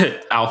looks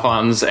at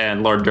Alphonse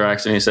and Lord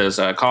Durax and he says,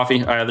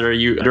 coffee, either of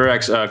you.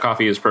 Durax,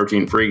 coffee is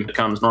protein-free. It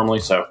comes normally,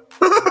 so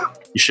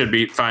you should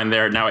be fine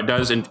there. Now, it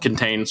does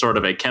contain sort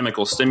of a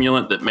chemical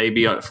stimulant that may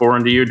be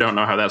foreign to you. Don't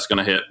know how that's going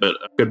to hit, but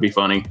it could be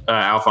funny.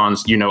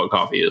 Alphonse, you know what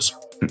coffee is.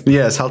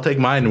 Yes, I'll take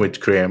mine with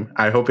cream.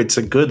 I hope it's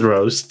a good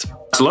roast.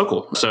 It's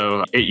local,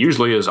 so it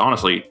usually is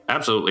honestly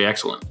absolutely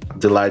excellent.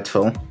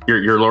 Delightful.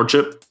 Your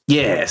lordship?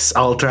 Yes,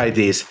 I'll try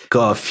this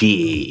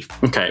coffee.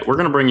 Okay,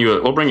 we'll bring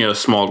you a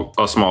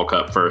small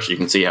cup first. You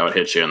can see how it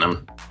hits you, and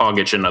then I'll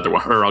get you another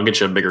one, or I'll get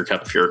you a bigger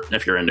cup if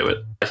you're into it.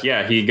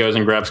 Yeah, he goes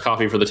and grabs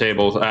coffee for the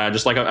table,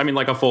 just like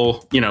a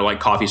full, like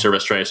coffee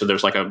service tray. So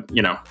there's like a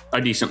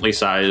decently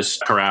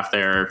sized carafe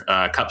there,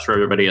 cups for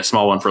everybody, a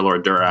small one for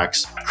Lord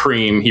Durax,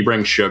 cream. He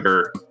brings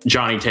sugar.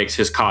 Johnny takes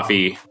his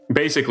coffee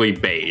basically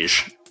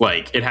beige.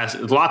 Like, it has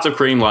lots of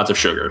cream, lots of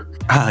sugar.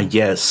 Ah,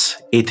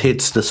 yes, it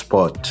hits the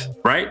spot.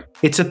 Right?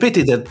 It's a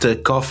pity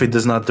that coffee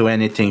does not do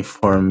anything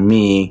for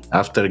me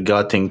after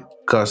getting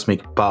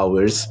cosmic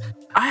powers.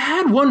 I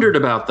had wondered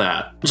about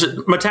that. Does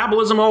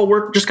metabolism all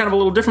work just kind of a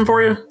little different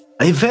for you?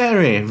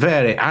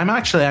 Very.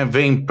 I'm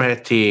being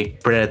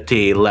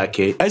pretty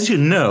lucky. As you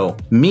know,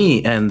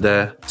 me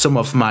and some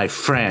of my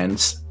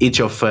friends, each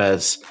of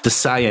us the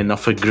scion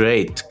of a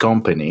great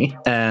company,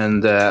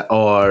 and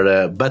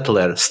our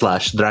butler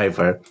 /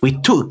 driver, we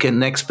took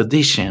an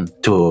expedition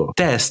to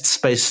test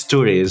space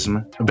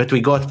tourism, but we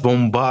got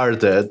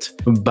bombarded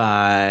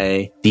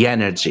by the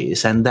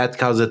energies, and that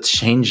caused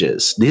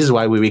changes. This is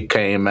why we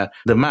became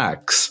the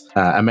Max,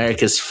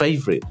 America's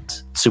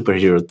favorite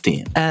superhero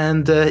team.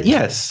 And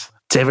yes,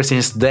 ever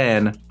since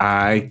then,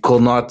 I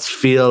could not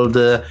feel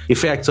the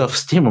effects of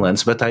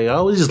stimulants, but I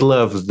always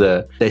loved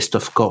the taste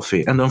of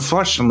coffee. And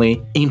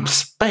unfortunately, in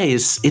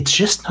space, it's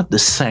just not the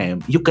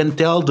same. You can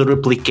tell the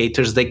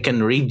replicators, they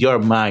can read your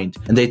mind,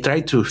 and they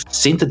try to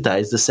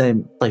synthesize the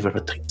same flavor,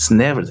 but it's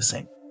never the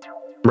same.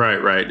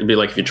 Right. It'd be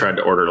like if you tried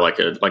to order like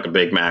a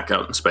Big Mac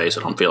out in space.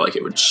 I don't feel like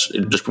it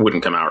just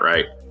wouldn't come out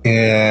right.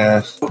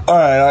 Yeah. All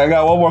right, I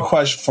got one more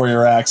question for you,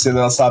 Rax, and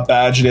then I'll stop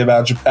badgering you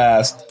about your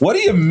past. What do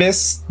you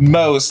miss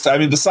most? I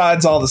mean,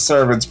 besides all the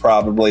servants,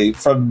 probably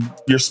from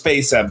your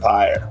space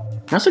empire.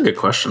 That's a good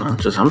question.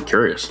 I'm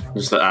curious.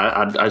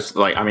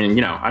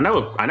 I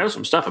know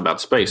some stuff about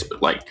space,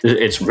 but like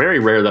it's very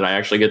rare that I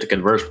actually get to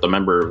converse with a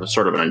member of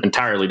sort of an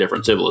entirely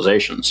different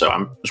civilization. So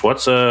what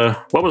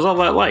was all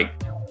that like?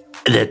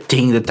 The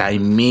thing that I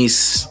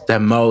miss the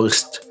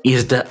most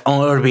is the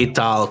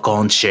orbital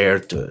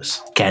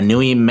concertos. Can you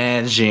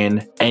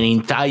imagine an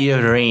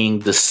entire ring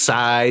the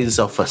size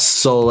of a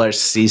solar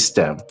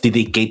system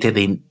dedicated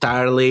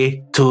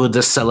entirely to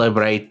the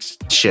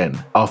celebration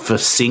of a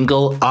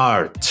single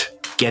art,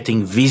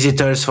 getting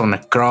visitors from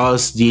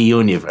across the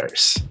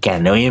universe?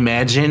 Can you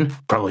imagine?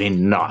 Probably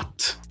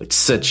not. With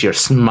such your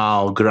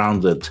small,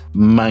 grounded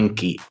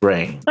monkey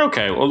brain.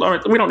 Okay, well, all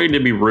right, we don't need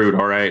to be rude,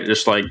 all right?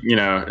 Just like,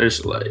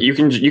 you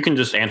can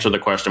just answer the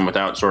question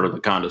without sort of the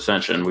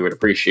condescension. We would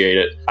appreciate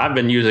it. I've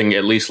been using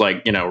at least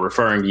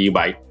referring to you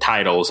by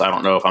titles. I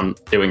don't know if I'm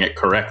doing it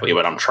correctly,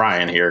 but I'm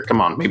trying here.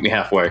 Come on, meet me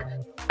halfway.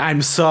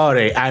 I'm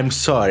sorry.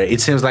 It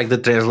seems like the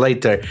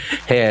translator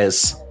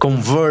has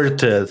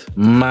converted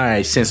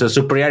my sense of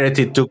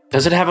superiority to...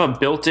 Does it have a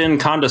built-in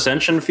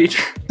condescension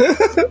feature?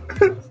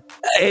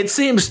 It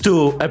seems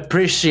to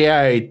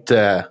appreciate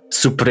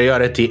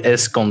superiority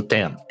as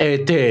content.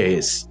 It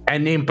is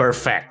an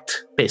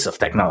imperfect piece of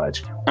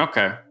technology.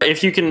 Okay.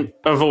 If you can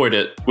avoid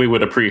it, we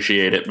would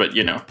appreciate it. But,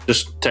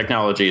 just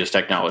technology is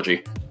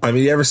technology. I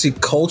mean, you ever see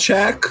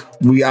Kolchak?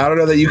 I don't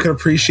know that you can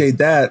appreciate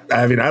that.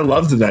 I mean, I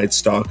love The Night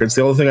Stalker. It's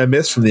the only thing I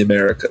miss from the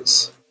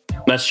Americas.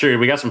 That's true.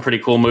 We got some pretty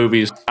cool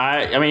movies.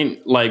 I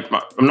mean, I'm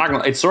not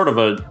gonna. It's sort of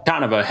a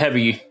kind of a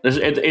heavy.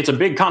 It's a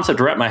big concept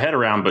to wrap my head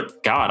around.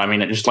 But God, I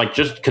mean,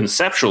 just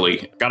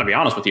conceptually, got to be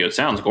honest with you, it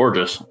sounds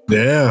gorgeous.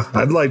 Yeah,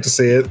 I'd like to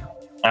see it.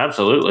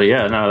 Absolutely,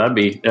 yeah. No,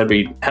 that'd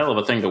be hell of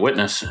a thing to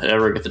witness. If I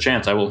ever get the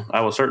chance, I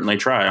will certainly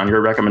try on your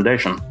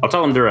recommendation. I'll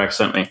tell them Durex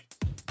sent me.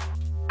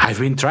 I've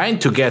been trying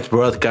to get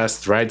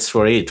broadcast rights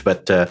for it,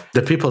 but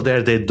the people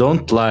there, they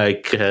don't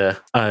like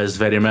us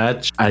very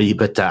much.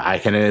 But I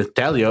can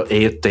tell you,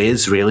 it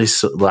is really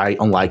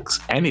unlike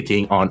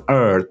anything on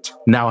Earth.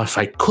 Now, if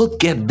I could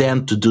get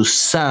them to do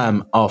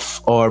some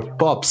of our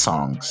pop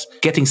songs,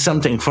 getting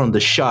something from the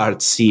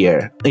charts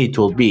here, it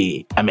will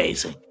be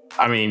amazing.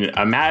 I mean,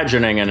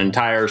 imagining an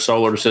entire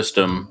solar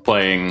system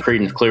playing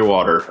Creedence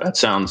Clearwater, that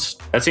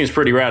seems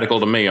pretty radical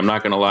to me. I'm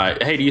not going to lie.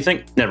 Hey, do you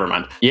think? Never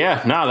mind.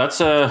 Yeah, no,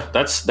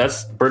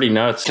 that's pretty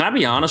nuts. Can I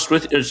be honest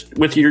with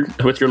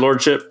your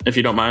lordship, if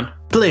you don't mind?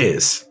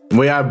 Please,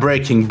 we are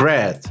breaking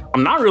bread.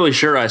 I'm not really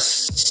sure I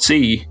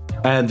see.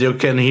 And you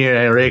can hear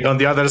Enrique on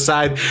the other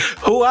side,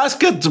 who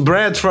asked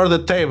bread for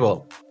the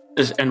table.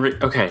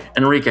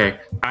 Enrique,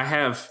 I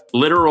have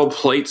literal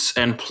plates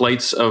and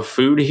plates of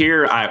food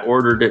here. I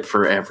ordered it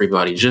for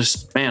everybody.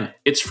 Just, man,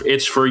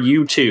 it's for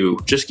you too.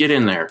 Just get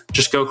in there.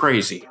 Just go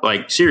crazy.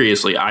 Like,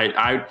 seriously,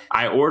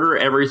 I order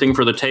everything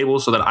for the table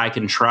so that I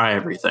can try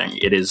everything.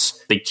 It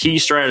is the key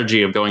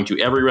strategy of going to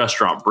every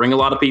restaurant. Bring a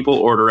lot of people,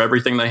 order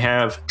everything they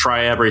have,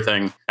 try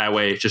everything. That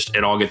way,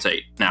 it all gets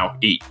ate. Now,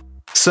 eat.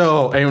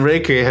 So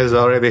Enrique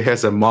already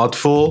has a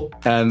mouthful,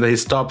 and he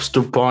stops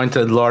to point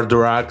at Lord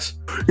Durax.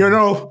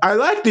 I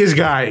like this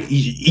guy.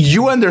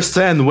 You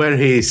understand where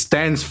he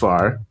stands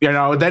for.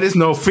 There is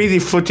no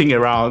footing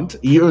around.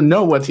 You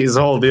know what his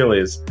whole deal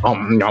is.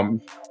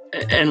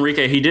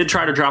 Enrique, he did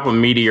try to drop a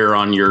meteor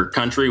on your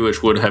country,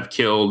 which would have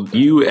killed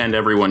you and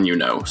everyone you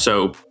know.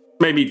 So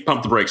maybe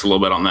pump the brakes a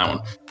little bit on that one.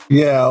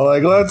 Yeah,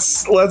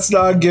 let's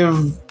not give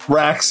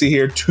Raxy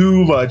here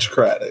too much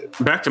credit.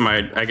 Back to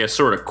my, I guess,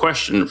 sort of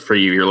question for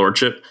you, your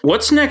lordship.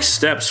 What's next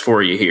steps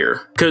for you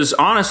here? Because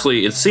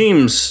honestly, it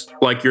seems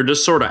like you're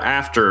just sort of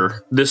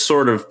after this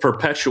sort of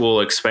perpetual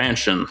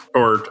expansion,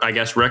 or I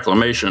guess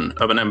reclamation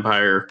of an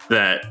empire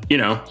that,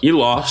 you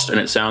lost, and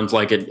it sounds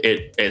like it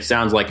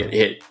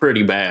hit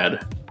pretty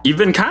bad. You've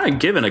been kind of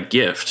given a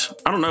gift.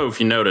 I don't know if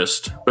you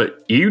noticed,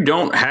 but you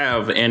don't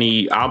have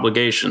any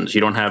obligations. You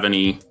don't have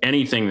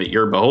anything that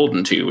you're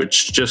beholden to.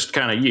 It's just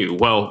kind of you.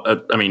 Well,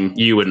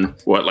 you and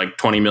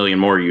 20 million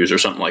more yous or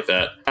something like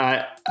that.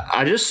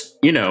 I just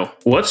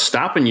what's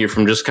stopping you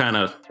from just kind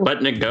of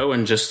letting it go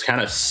and just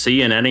kind of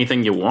seeing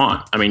anything you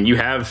want? I mean, you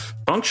have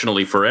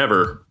functionally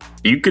forever.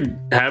 You could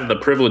have the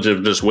privilege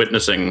of just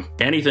witnessing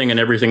anything and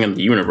everything in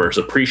the universe,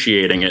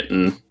 appreciating it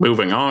and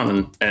moving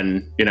on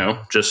and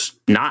just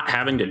not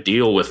having to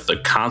deal with the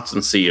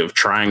constancy of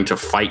trying to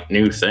fight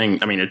new things.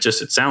 I mean, it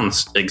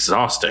sounds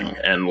exhausting.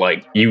 And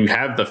like you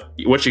have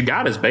what you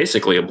got is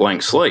basically a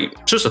blank slate.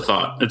 It's just a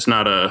thought. It's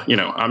not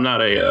I'm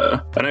not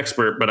an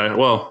expert, but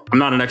I'm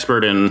not an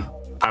expert in,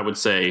 I would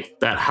say,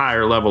 that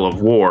higher level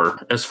of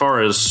war as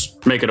far as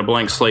making a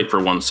blank slate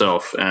for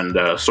oneself and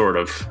sort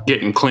of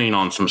getting clean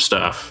on some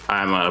stuff.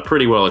 I'm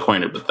pretty well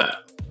acquainted with that.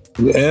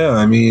 Yeah,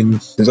 I mean,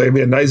 it's like it'd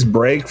be a nice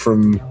break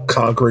from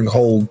trying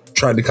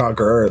to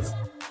conquer Earth.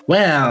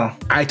 Well,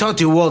 I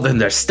thought you would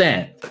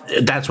understand.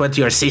 That's what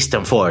your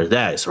system for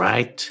does,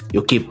 right?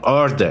 You keep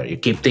order, you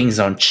keep things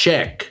on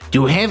check.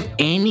 Do you have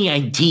any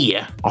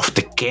idea of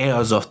the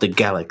chaos of the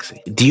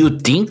galaxy? Do you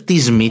think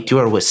this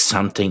meteor was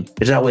something?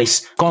 There's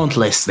always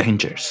countless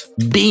dangers.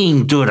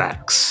 Being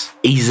Durax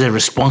is a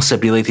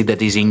responsibility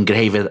that is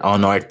engraved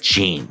on our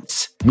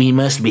genes. We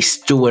must be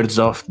stewards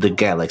of the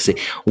galaxy.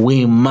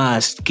 We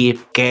must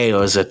keep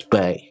chaos at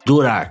bay.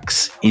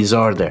 Durax is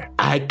order.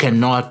 I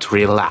cannot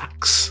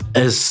relax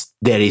as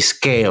there is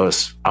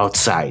chaos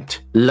outside.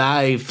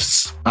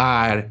 Lives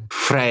are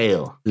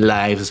frail.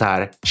 Lives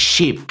are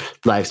cheap.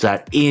 Lives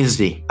are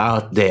easy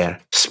out there.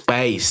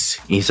 Space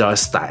is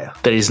hostile.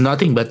 There is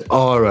nothing but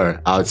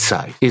horror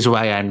outside. This is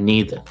why I'm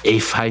needed.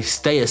 If I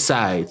stay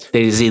aside,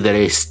 there is either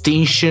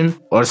extinction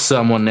or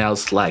someone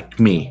else like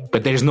me.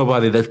 But there's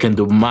nobody that can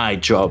do my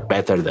job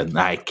better than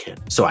I can.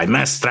 So I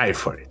must strive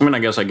for it. I mean, I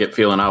guess I get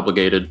feeling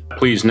obligated.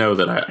 Please know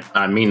that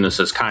I mean this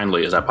as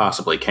kindly as I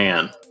possibly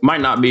can.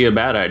 Might not be a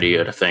bad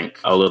idea to think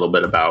a little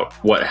bit about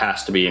what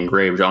has to be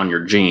engraved on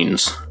your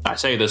genes. I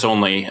say this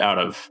only out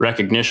of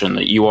recognition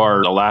that you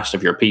are the last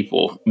of your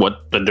people.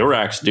 What the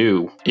Durax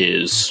do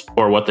is,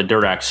 or what the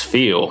Durax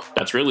feel,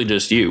 that's really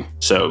just you.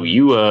 So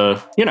you,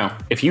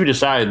 if you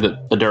decide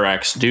that the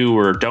Durax do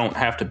or don't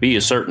have to be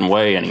a certain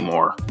way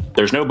anymore,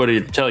 there's nobody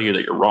to tell you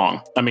that you're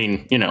wrong. I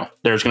mean,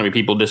 there's going to be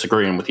people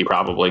disagreeing with you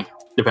probably,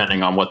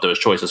 depending on what those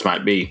choices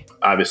might be.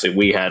 Obviously,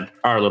 we had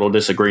our little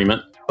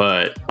disagreement.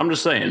 But I'm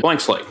just saying, blank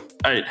slate.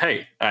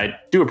 I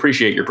do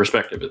appreciate your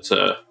perspective.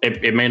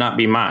 It may not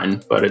be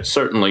mine, but it's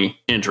certainly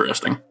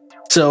interesting.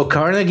 So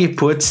Carnegie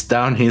puts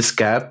down his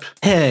cap.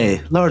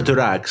 Hey, Lord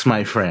Durax,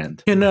 my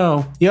friend.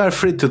 You are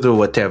free to do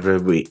whatever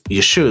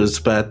you choose,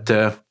 but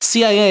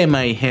CIA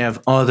may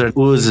have other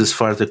uses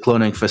for the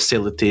cloning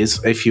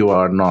facilities if you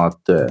are not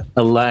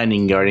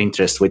aligning your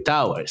interest with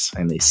ours.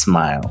 And he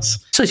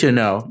smiles. So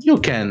you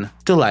can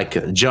do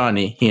like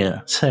Johnny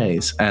here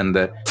says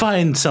and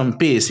find some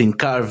peace in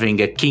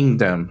carving a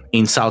kingdom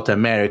in South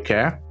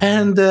America.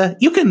 And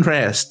you can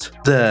rest.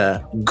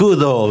 The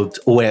good old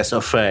West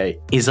of A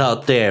is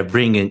out there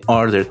bringing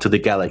order to the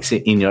galaxy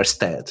in your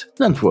stead.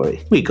 Don't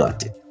worry, we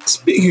got it.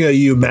 Speaking of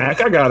you, Mac,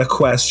 I got a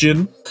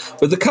question.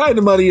 With the kind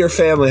of money your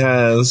family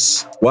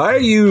has, why are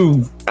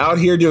you out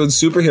here doing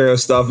superhero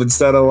stuff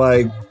instead of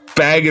like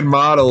bagging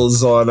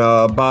models on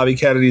Bobby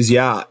Kennedy's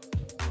yacht?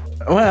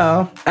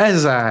 Well,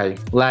 as I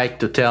like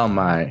to tell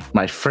my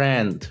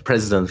friend,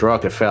 President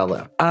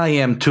Rockefeller, I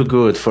am too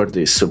good for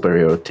these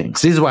superhero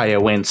things. This is why I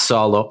went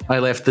solo. I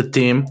left the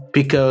team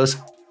because...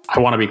 I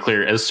want to be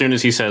clear. As soon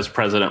as he says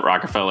President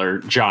Rockefeller,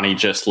 Johnny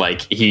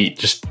he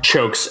just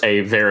chokes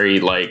a very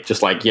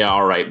yeah,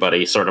 all right,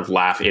 buddy, sort of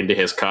laugh into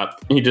his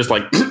cup. He just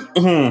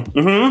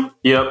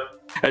yep.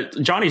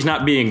 Johnny's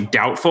not being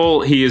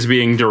doubtful. He is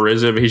being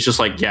derisive. He's just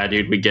like, yeah,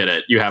 dude, we get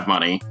it. You have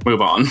money.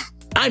 Move on.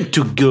 I'm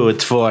too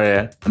good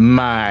for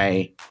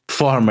my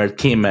former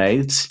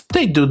teammates.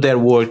 They do their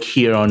work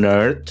here on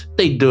Earth.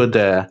 They do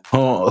the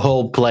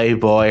whole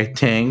playboy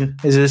thing,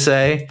 as you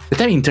say.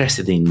 But I'm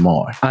interested in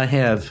more. I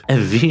have a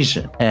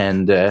vision.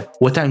 And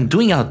what I'm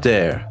doing out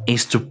there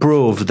is to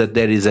prove that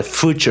there is a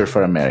future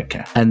for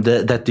America. And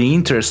that the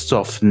interests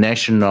of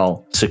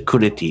national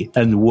security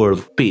and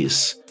world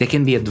peace, they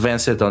can be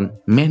advanced on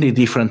many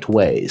different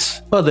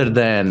ways. Other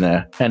than,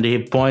 and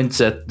he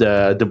points at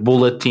the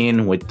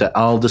bulletin with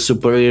all the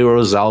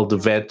superheroes, all the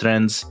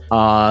veterans,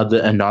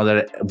 and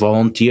other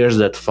volunteers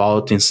that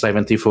fought in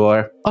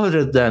 74,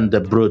 other than the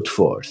brute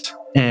force.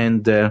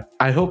 And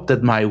I hope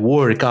that my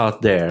work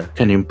out there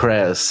can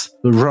impress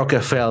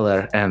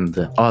Rockefeller and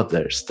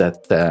others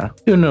that,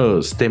 who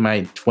knows, they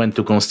might want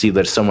to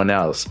consider someone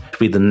else to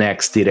be the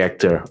next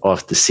director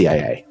of the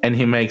CIA. And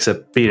he makes a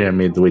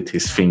pyramid with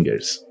his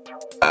fingers.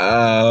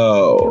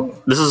 Oh.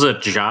 This is a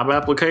job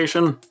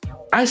application?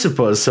 I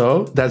suppose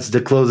so. That's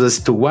the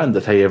closest to one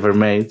that I ever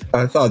made.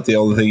 I thought the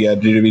only thing you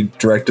had to do to be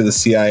director of the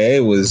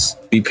CIA was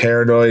be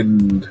paranoid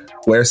and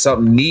wear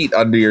something neat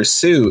under your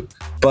suit.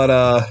 But,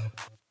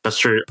 That's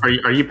true.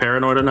 Are you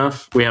paranoid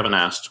enough? We haven't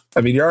asked.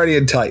 I mean, you're already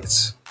in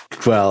tights.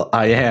 Well,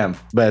 I am.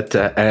 But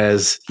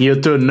as you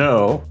two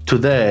know,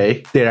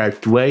 today there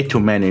are way too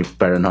many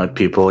paranoid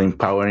people in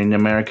power in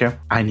America.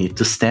 I need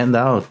to stand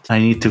out. I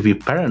need to be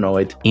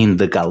paranoid in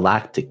the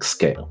galactic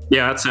scale.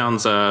 Yeah, that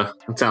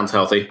sounds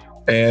healthy.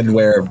 and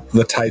wear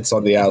the tights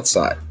on the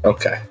outside.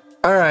 Okay.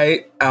 All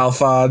right,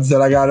 Alphonse,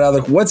 then I got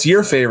another. What's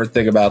your favorite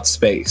thing about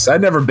space?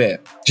 I've never been.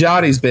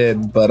 Johnny's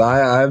been, but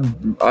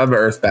I'm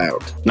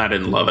earthbound. I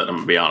didn't love it. I'm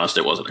gonna be honest,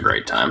 it wasn't a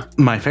great time.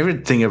 My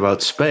favorite thing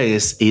about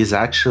space is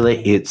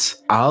actually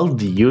it's all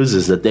the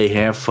uses that they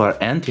have for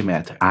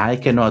antimatter. I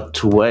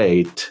cannot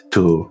wait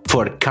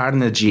for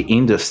Carnegie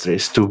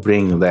Industries to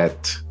bring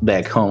that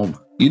back home.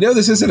 You know,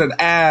 this isn't an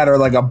ad or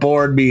like a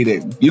board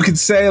meeting. You could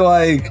say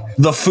like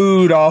the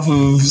food off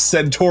of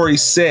Centauri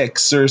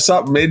 6 or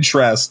something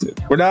interesting.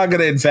 We're not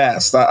going to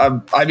invest. I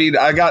mean,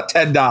 I got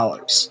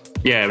 $10.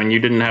 Yeah, I mean, you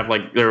didn't have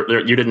like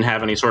you didn't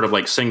have any sort of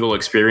like single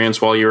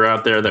experience while you were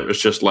out there that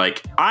was just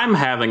like, I'm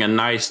having a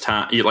nice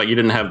time. You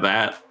didn't have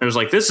that. It was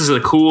like, this is a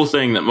cool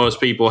thing that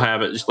most people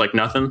have. It's just like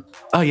nothing.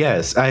 Oh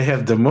yes, I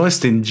have the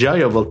most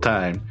enjoyable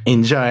time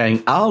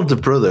enjoying all the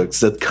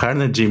products that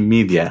Carnegie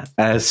Media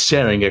is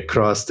sharing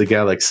across the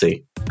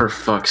galaxy. For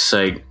fuck's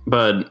sake,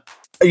 bud.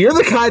 You're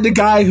the kind of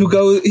guy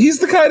he's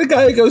the kind of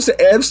guy who goes to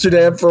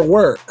Amsterdam for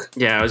work.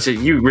 Yeah,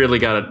 you really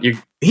got to.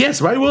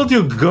 Yes, why would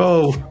you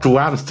go to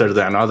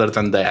Amsterdam other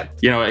than that?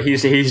 You know,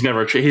 he's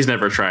never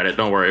tried it.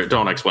 Don't worry.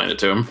 Don't explain it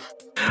to him.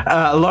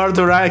 Lord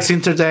Durax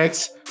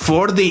interjects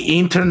for the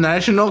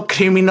International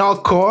Criminal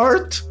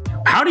Court.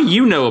 How do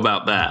you know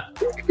about that?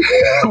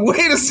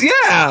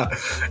 Yeah.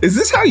 Is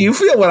this how you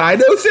feel when I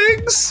know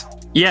things?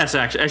 Yes,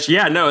 actually,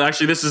 yeah, no,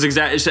 actually, this is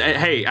exactly.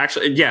 Hey,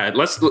 actually, yeah.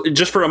 Let's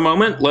just for a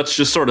moment. Let's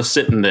just sort of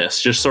sit in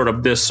this, just sort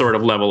of this sort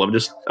of level of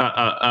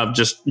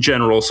just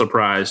general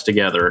surprise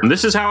together. And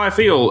this is how I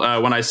feel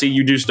when I see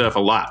you do stuff a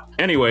lot.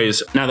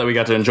 Anyways, now that we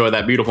got to enjoy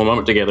that beautiful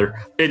moment together,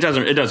 it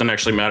doesn't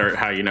actually matter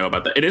how you know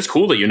about that. It is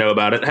cool that you know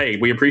about it. Hey,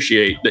 we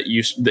appreciate that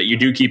you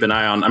do keep an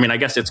eye on. I mean, I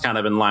guess it's kind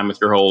of in line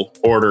with your whole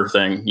order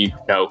thing. You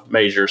know,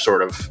 major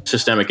sort of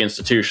systemic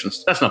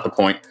institutions. That's not the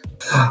point.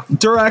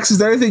 Durax, is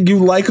there anything you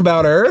like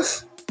about Earth?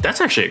 That's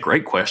actually a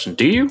great question.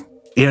 Do you?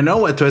 You know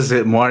what was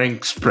the more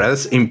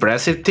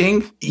impressive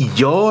thing?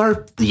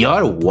 You're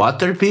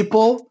water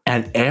people,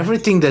 and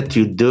everything that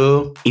you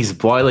do is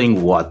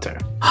boiling water.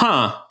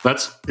 Huh.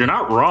 You're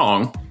not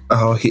wrong.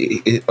 Oh,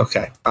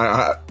 okay.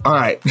 All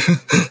right.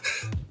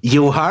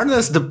 You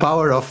harness the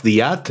power of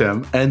the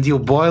atom, and you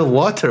boil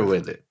water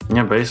with it.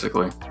 Yeah,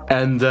 basically.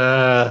 And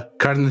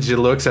Carnegie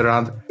looks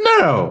around.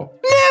 No.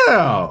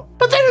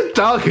 What are you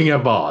talking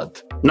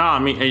about? Nah, I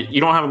mean,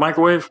 you don't have a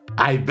microwave?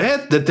 I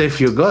bet that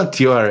if you got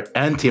your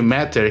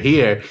antimatter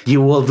here,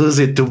 you will use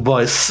it to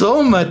boil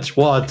so much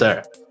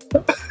water.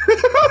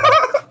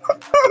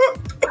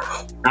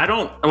 I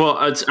don't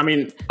want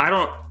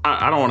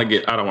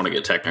to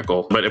get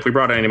technical, but if we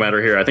brought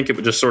antimatter here, I think it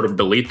would just sort of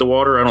delete the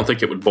water. I don't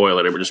think it would boil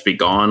it. It would just be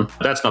gone.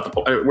 That's not the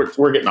point.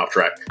 We're getting off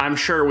track. I'm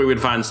sure we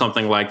would find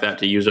something like that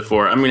to use it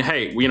for. I mean,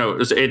 hey, you know,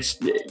 it's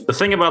the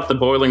thing about the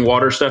boiling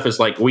water stuff is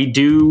like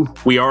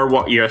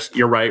yes,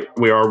 you're right.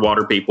 We are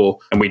water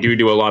people, and we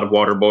do a lot of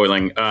water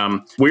boiling.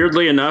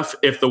 Weirdly enough,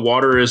 if the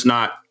water is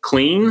not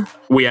clean,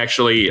 we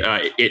actually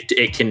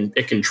it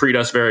can treat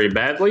us very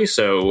badly.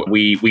 So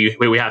we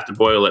have to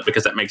boil it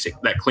because that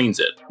cleans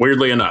it.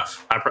 Weirdly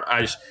enough, I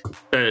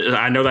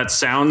know that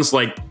sounds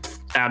like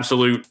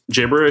absolute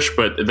gibberish,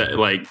 but that,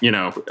 like, you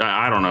know,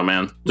 I don't know,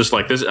 man. Just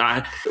like this,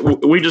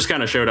 we just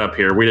kind of showed up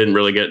here. We didn't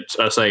really get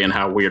a say in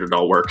how weird it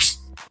all works.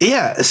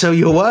 Yeah, so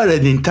you are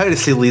an entire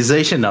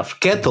civilization of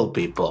kettle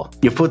people.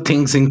 You put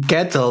things in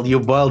kettle, you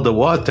boil the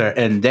water,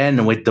 and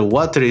then when the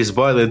water is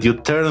boiled, you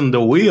turn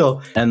the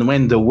wheel, and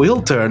when the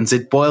wheel turns,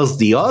 it boils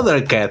the other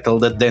kettle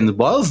that then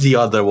boils the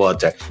other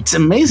water. It's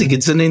amazing.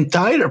 It's an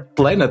entire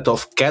planet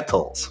of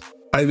kettles.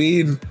 I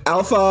mean,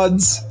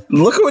 Alphonse,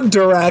 look at what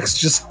Durax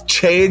just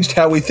changed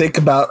how we think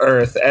about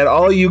Earth. And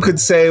all you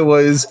could say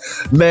was,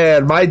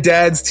 man, my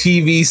dad's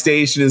TV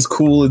station is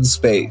cool in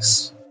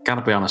space.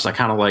 Gotta be honest, I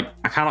kind of like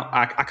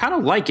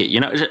it.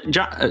 You know,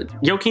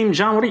 Joachim,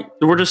 John,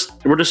 we're just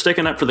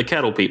sticking up for the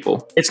kettle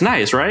people. It's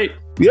nice, right?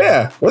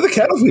 Yeah, we're the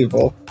kettle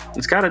people.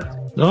 It's gotta.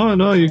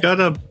 No, you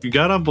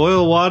gotta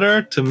boil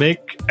water to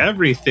make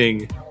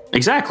everything.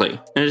 Exactly,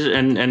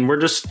 and we're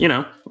just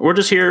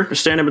here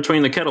standing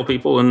between the kettle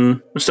people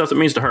and stuff that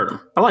means to hurt them.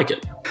 I like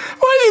it.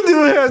 Why did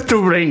you have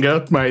to bring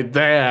up my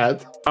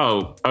dad?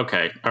 Oh,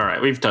 okay, all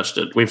right. We've touched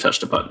it. We've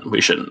touched a button.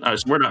 We shouldn't.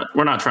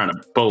 We're not trying to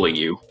bully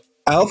you.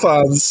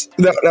 Alphonse,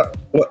 no,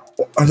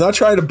 I'm not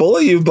trying to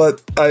bully you,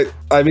 but I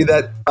mean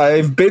that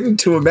I've been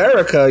to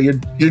America.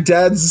 Your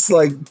dad's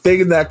like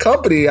big in that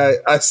company.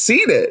 I've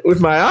seen it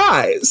with my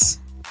eyes.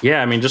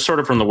 Yeah, I mean, just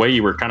sort of from the way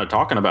you were kind of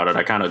talking about it,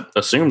 I kind of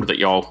assumed that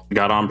y'all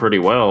got on pretty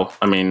well.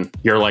 I mean,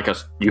 you're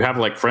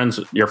friends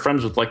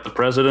with like the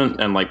president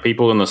and like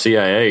people in the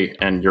CIA,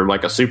 and you're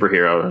like a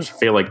superhero. I just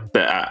feel like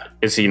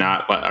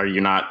are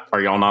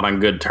y'all not on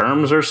good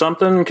terms or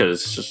something?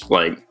 Because it's just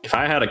like, if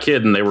I had a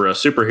kid and they were a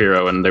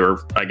superhero and they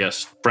were, I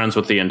guess, friends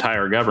with the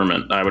entire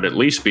government, I would at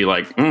least be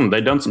like,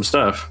 they done some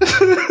stuff.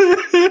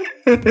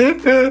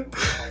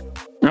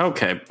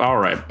 Okay, all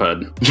right,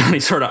 bud. Johnny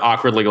sort of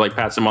awkwardly like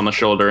pats him on the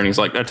shoulder, and he's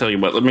like, "I tell you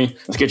what,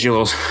 let's get you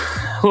a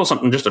little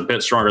something just a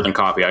bit stronger than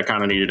coffee. I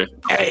kind of needed it.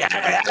 Hey,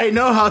 I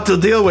know how to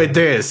deal with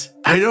this.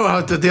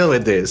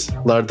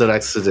 Lord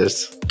Dorax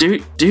suggests. Do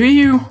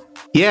you?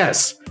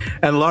 Yes.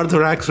 And Lord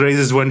Dorax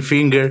raises one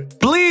finger.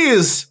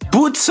 Please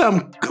put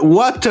some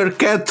water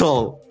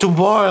kettle to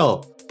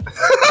boil.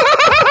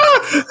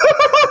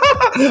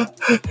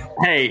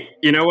 Hey,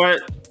 you know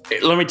what?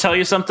 Let me tell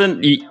you something.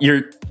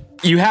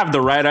 You have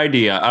the right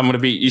idea. I'm gonna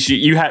be.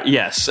 You have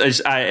yes.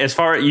 As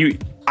far as you,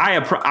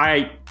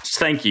 I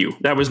thank you.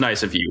 That was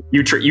nice of you.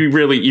 You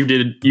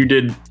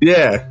did.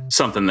 Yeah.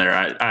 Something there.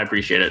 I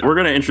appreciate it. We're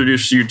gonna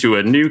introduce you to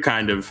a new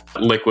kind of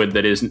liquid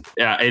that is.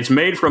 It's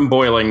made from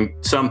boiling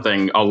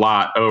something a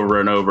lot over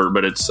and over,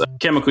 but it's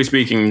chemically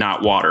speaking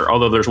not water.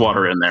 Although there's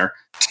water in there.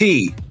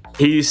 Tea.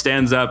 He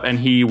stands up and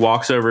he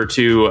walks over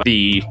to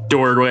the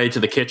doorway to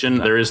the kitchen.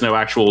 There is no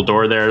actual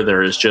door there.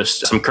 There is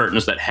just some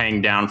curtains that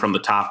hang down from the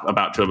top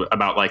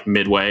about like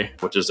midway,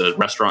 which is a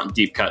restaurant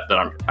deep cut that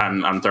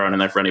I'm throwing in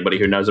there for anybody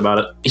who knows about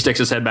it. He sticks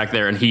his head back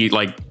there and we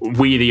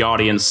the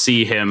audience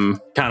see him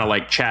kind of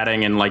like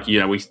chatting and like,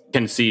 we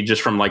can see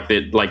just from like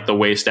the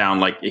waist down,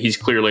 like he's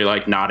clearly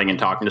like nodding and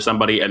talking to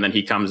somebody. And then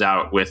he comes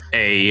out with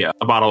a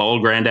bottle of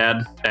Old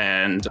Granddad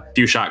and a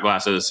few shot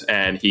glasses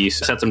and he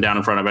sets them down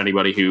in front of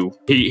anybody who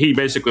he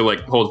basically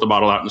like holds the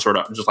bottle out and sort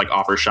of just like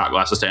offers shot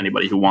glasses to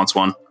anybody who wants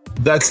one.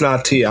 That's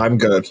not tea. I'm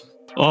good.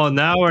 Oh,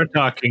 now we're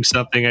talking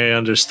something I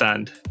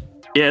understand.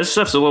 Yeah, this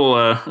stuff's a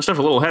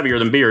little heavier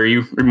than beer. Are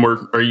you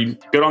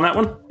good on that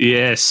one?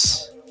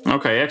 Yes.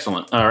 Okay,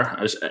 excellent. All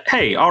right.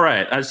 Hey, all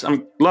right.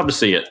 I'm love to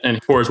see it. And he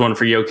pours one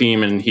for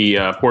Joachim, and he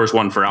pours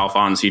one for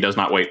Alphonse. He does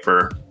not wait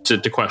to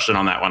question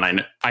on that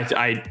one.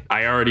 I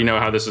already know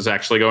how this is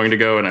actually going to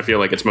go, and I feel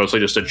like it's mostly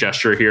just a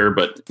gesture here.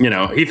 But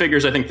he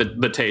figures I think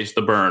the taste,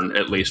 the burn,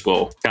 at least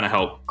will kind of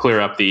help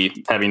clear up the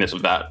heaviness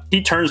of that.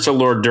 He turns to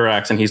Lord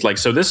Durax, and he's like,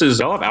 "So this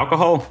is y'all have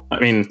alcohol? I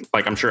mean,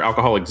 like I'm sure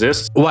alcohol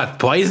exists. What,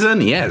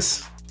 poison?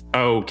 Yes.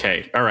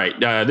 Okay, all right.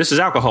 This is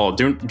alcohol.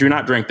 Do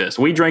not drink this.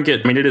 We drink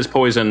it. I mean, it is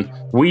poison.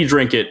 We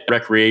drink it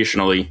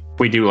recreationally.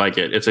 We do like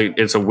it.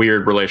 It's a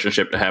weird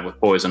relationship to have with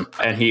poison."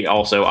 And he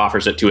also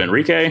offers it to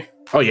Enrique.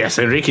 Oh yes,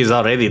 Enrique's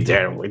already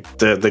there with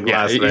the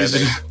glass.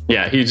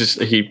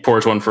 He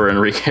pours one for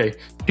Enrique.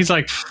 He's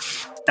like,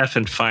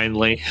 effing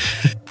finally.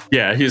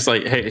 Yeah, he's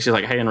like, hey, she's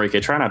like, "Hey, Enrique,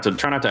 try not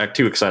to act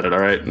too excited, all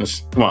right?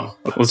 Come on,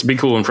 let's be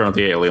cool in front of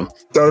the alien.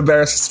 Don't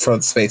embarrass us in front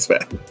of the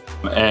spaceman."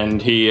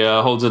 And he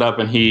holds it up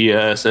and he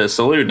says,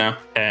 "Salute now,"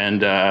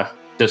 and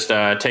just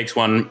takes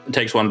one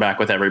back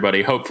with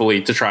everybody,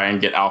 hopefully to try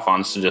and get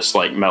Alphonse to just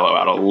like mellow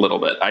out a little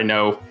bit. I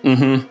know.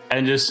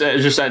 And just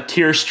that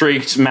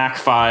tear-streaked Mac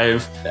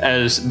 5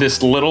 as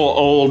this little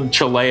old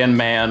Chilean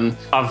man,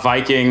 a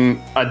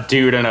Viking, a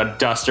dude in a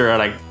duster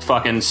and a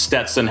fucking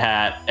Stetson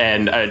hat,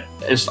 and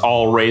is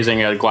all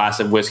raising a glass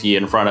of whiskey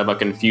in front of a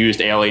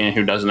confused alien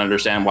who doesn't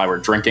understand why we're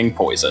drinking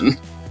poison.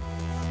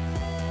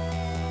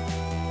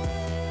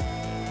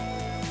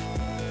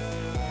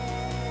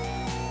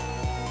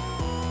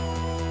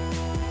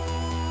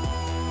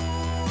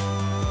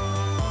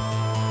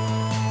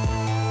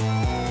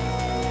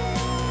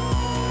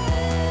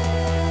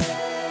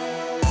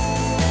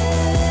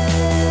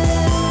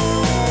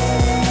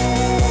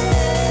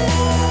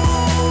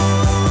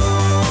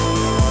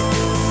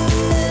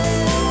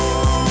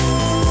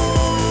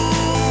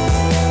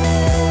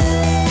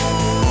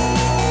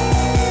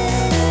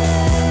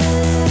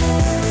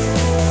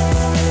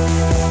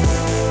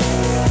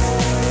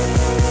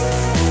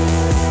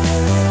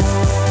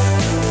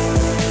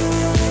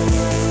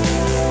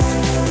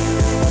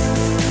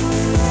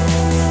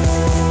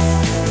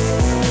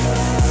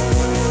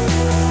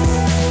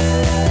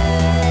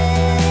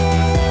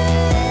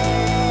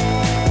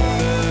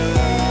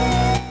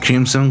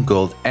 Crimson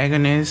Gold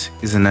Agonist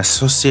is an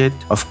associate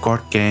of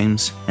Court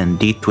Games and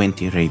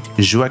D20 Radio.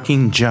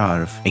 Joaquin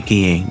Jarv,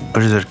 aka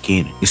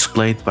Berserkir, is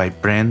played by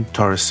Brent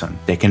Torreson.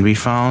 They can be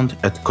found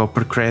at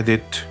Copper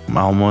Credit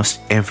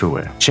almost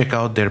everywhere. Check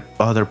out their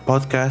other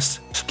podcasts,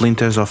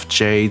 Splinters of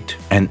Jade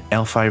and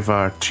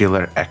L5R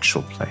Thriller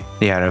Actual Play.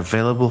 They are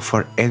available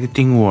for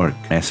editing work.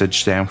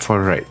 Message them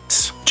for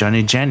rates.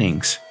 Johnny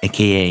Jennings,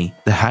 aka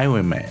The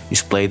Highwayman,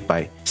 is played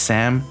by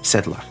Sam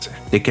Sedlacher.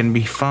 They can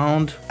be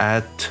found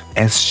at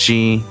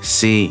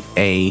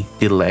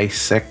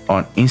SGCADelaysec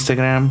on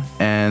Instagram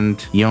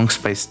and Young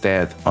Space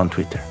Dad on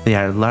Twitter. They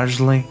are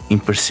largely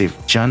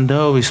imperceptible. John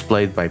Doe is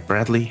played by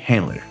Bradley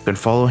Haler. You can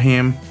follow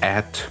him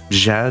at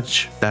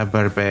Judge the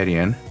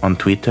Barbarian on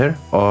Twitter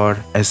or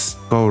as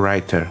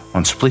co-writer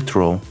on Split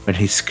Roll, where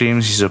he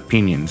screams his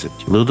opinions at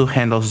you. Ludo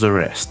handles the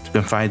rest. You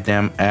can find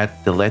them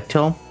at The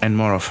Lethal and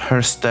more of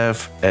her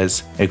stuff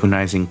as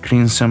Agonizing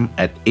Crimson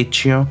at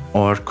Itch.io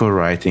or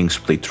co-writing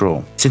Split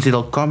Roll.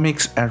 Citadel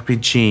Comics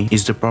RPG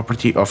is the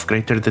property of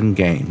Greater Than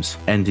Games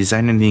and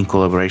designed in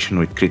collaboration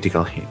with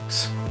Critical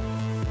Hits.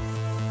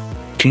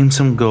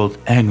 Crimson Gold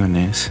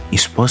Agonies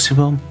is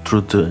possible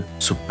through the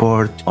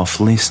support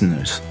of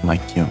listeners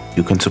like you.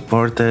 You can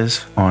support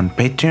us on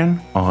Patreon,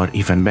 or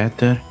even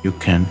better, you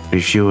can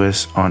review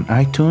us on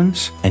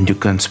iTunes, and you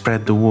can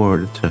spread the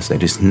word, because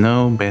there is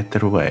no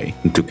better way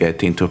to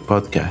get into a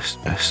podcast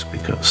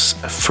because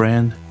a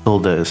friend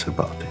told us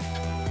about it.